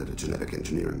have funded a genetic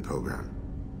engineering program.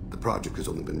 The project has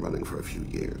only been running for a few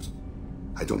years.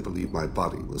 I don't believe my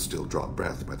body will still draw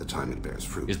breath by the time it bears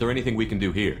fruit. Is there anything we can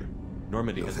do here?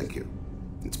 Normandy No, has... thank you.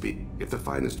 If the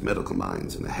finest medical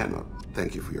minds in the Hanar,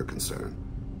 thank you for your concern.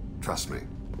 Trust me,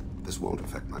 this won't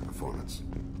affect my performance.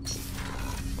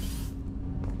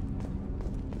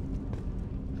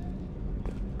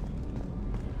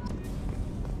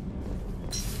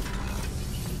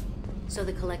 So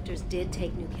the Collectors did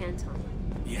take New Canton.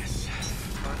 Yes,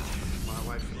 but my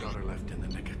wife and daughter left in the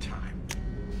nick of time.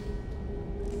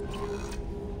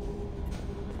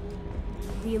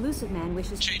 The Elusive Man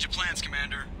wishes... Change of plans,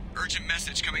 Commander. Urgent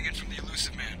message coming in from the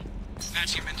Elusive Man.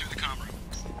 Patching him in through the comm room.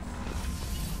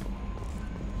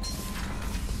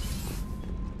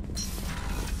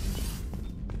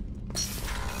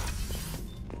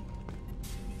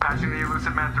 Patching the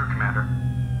elusive man through, Commander.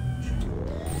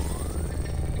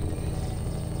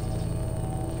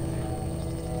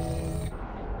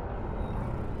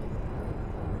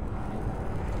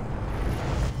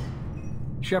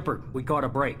 Shepard, we caught a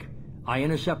break. I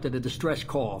intercepted a distress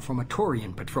call from a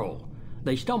Turian patrol.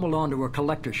 They stumbled onto a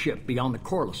collector ship beyond the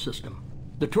Corliss system.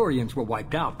 The Turians were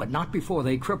wiped out, but not before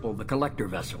they crippled the collector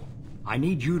vessel. I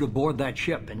need you to board that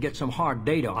ship and get some hard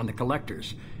data on the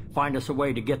collectors. Find us a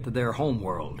way to get to their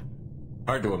homeworld.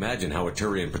 Hard to imagine how a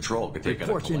Turian patrol could take out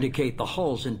a Reports indicate the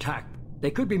hull's intact. They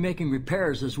could be making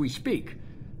repairs as we speak.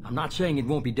 I'm not saying it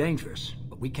won't be dangerous,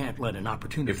 but we can't let an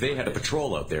opportunity... If they had a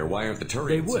patrol out there, why aren't the Turians...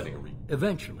 They will,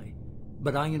 eventually.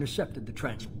 But I intercepted the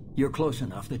transfer. You're close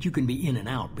enough that you can be in and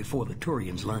out before the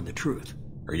Turians learn the truth.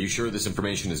 Are you sure this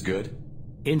information is good?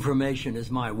 Information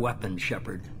is my weapon,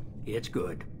 Shepard. It's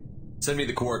good. Send me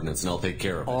the coordinates and I'll take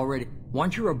care of it. Already.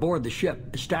 Once you're aboard the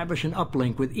ship, establish an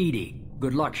uplink with Edie.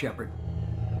 Good luck, Shepard.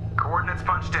 Coordinates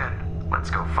punched in.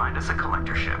 Let's go find us a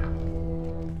collector ship.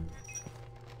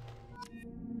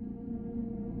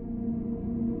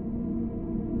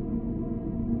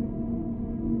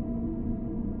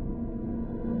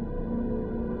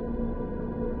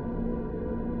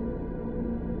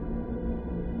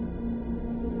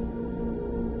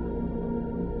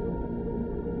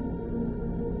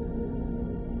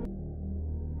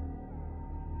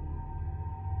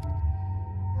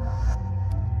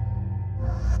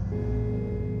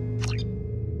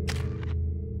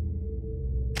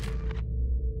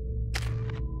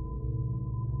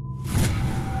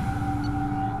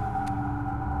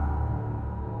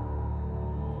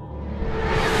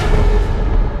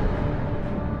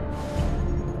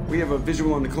 We have a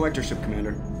visual on the collector ship,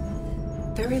 Commander.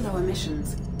 Very low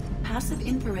emissions. Passive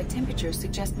infrared temperatures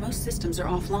suggest most systems are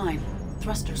offline.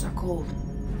 Thrusters are cold.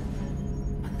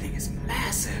 That thing is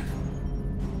massive.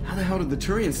 How the hell did the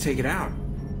Turians take it out?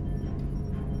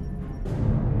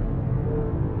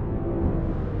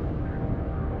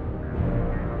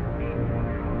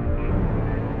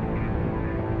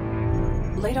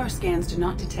 Radar scans do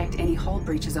not detect any hull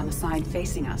breaches on the side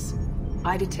facing us.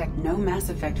 I detect no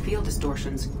MassEffect field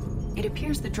distortions. It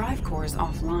appears the drive core is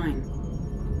offline.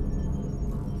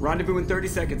 Rendezvous in 30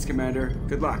 seconds, Commander.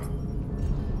 Good luck.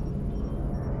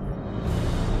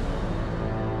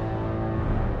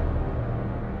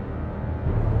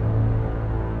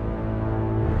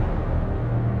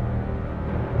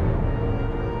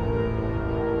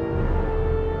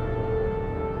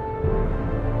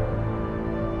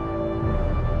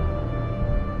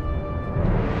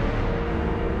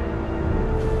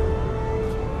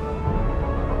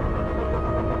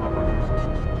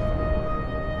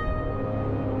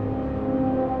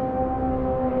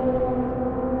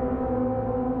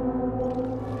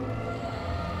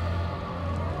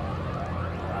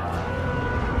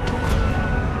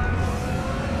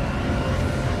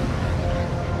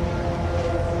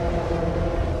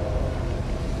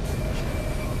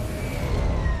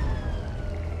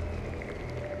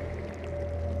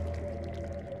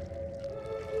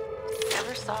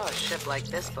 Saw a ship like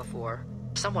this before.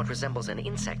 Somewhat resembles an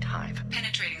insect hive.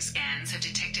 Penetrating scans have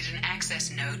detected an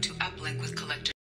access node to uplink with collector